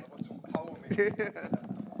 fast. Power, mate.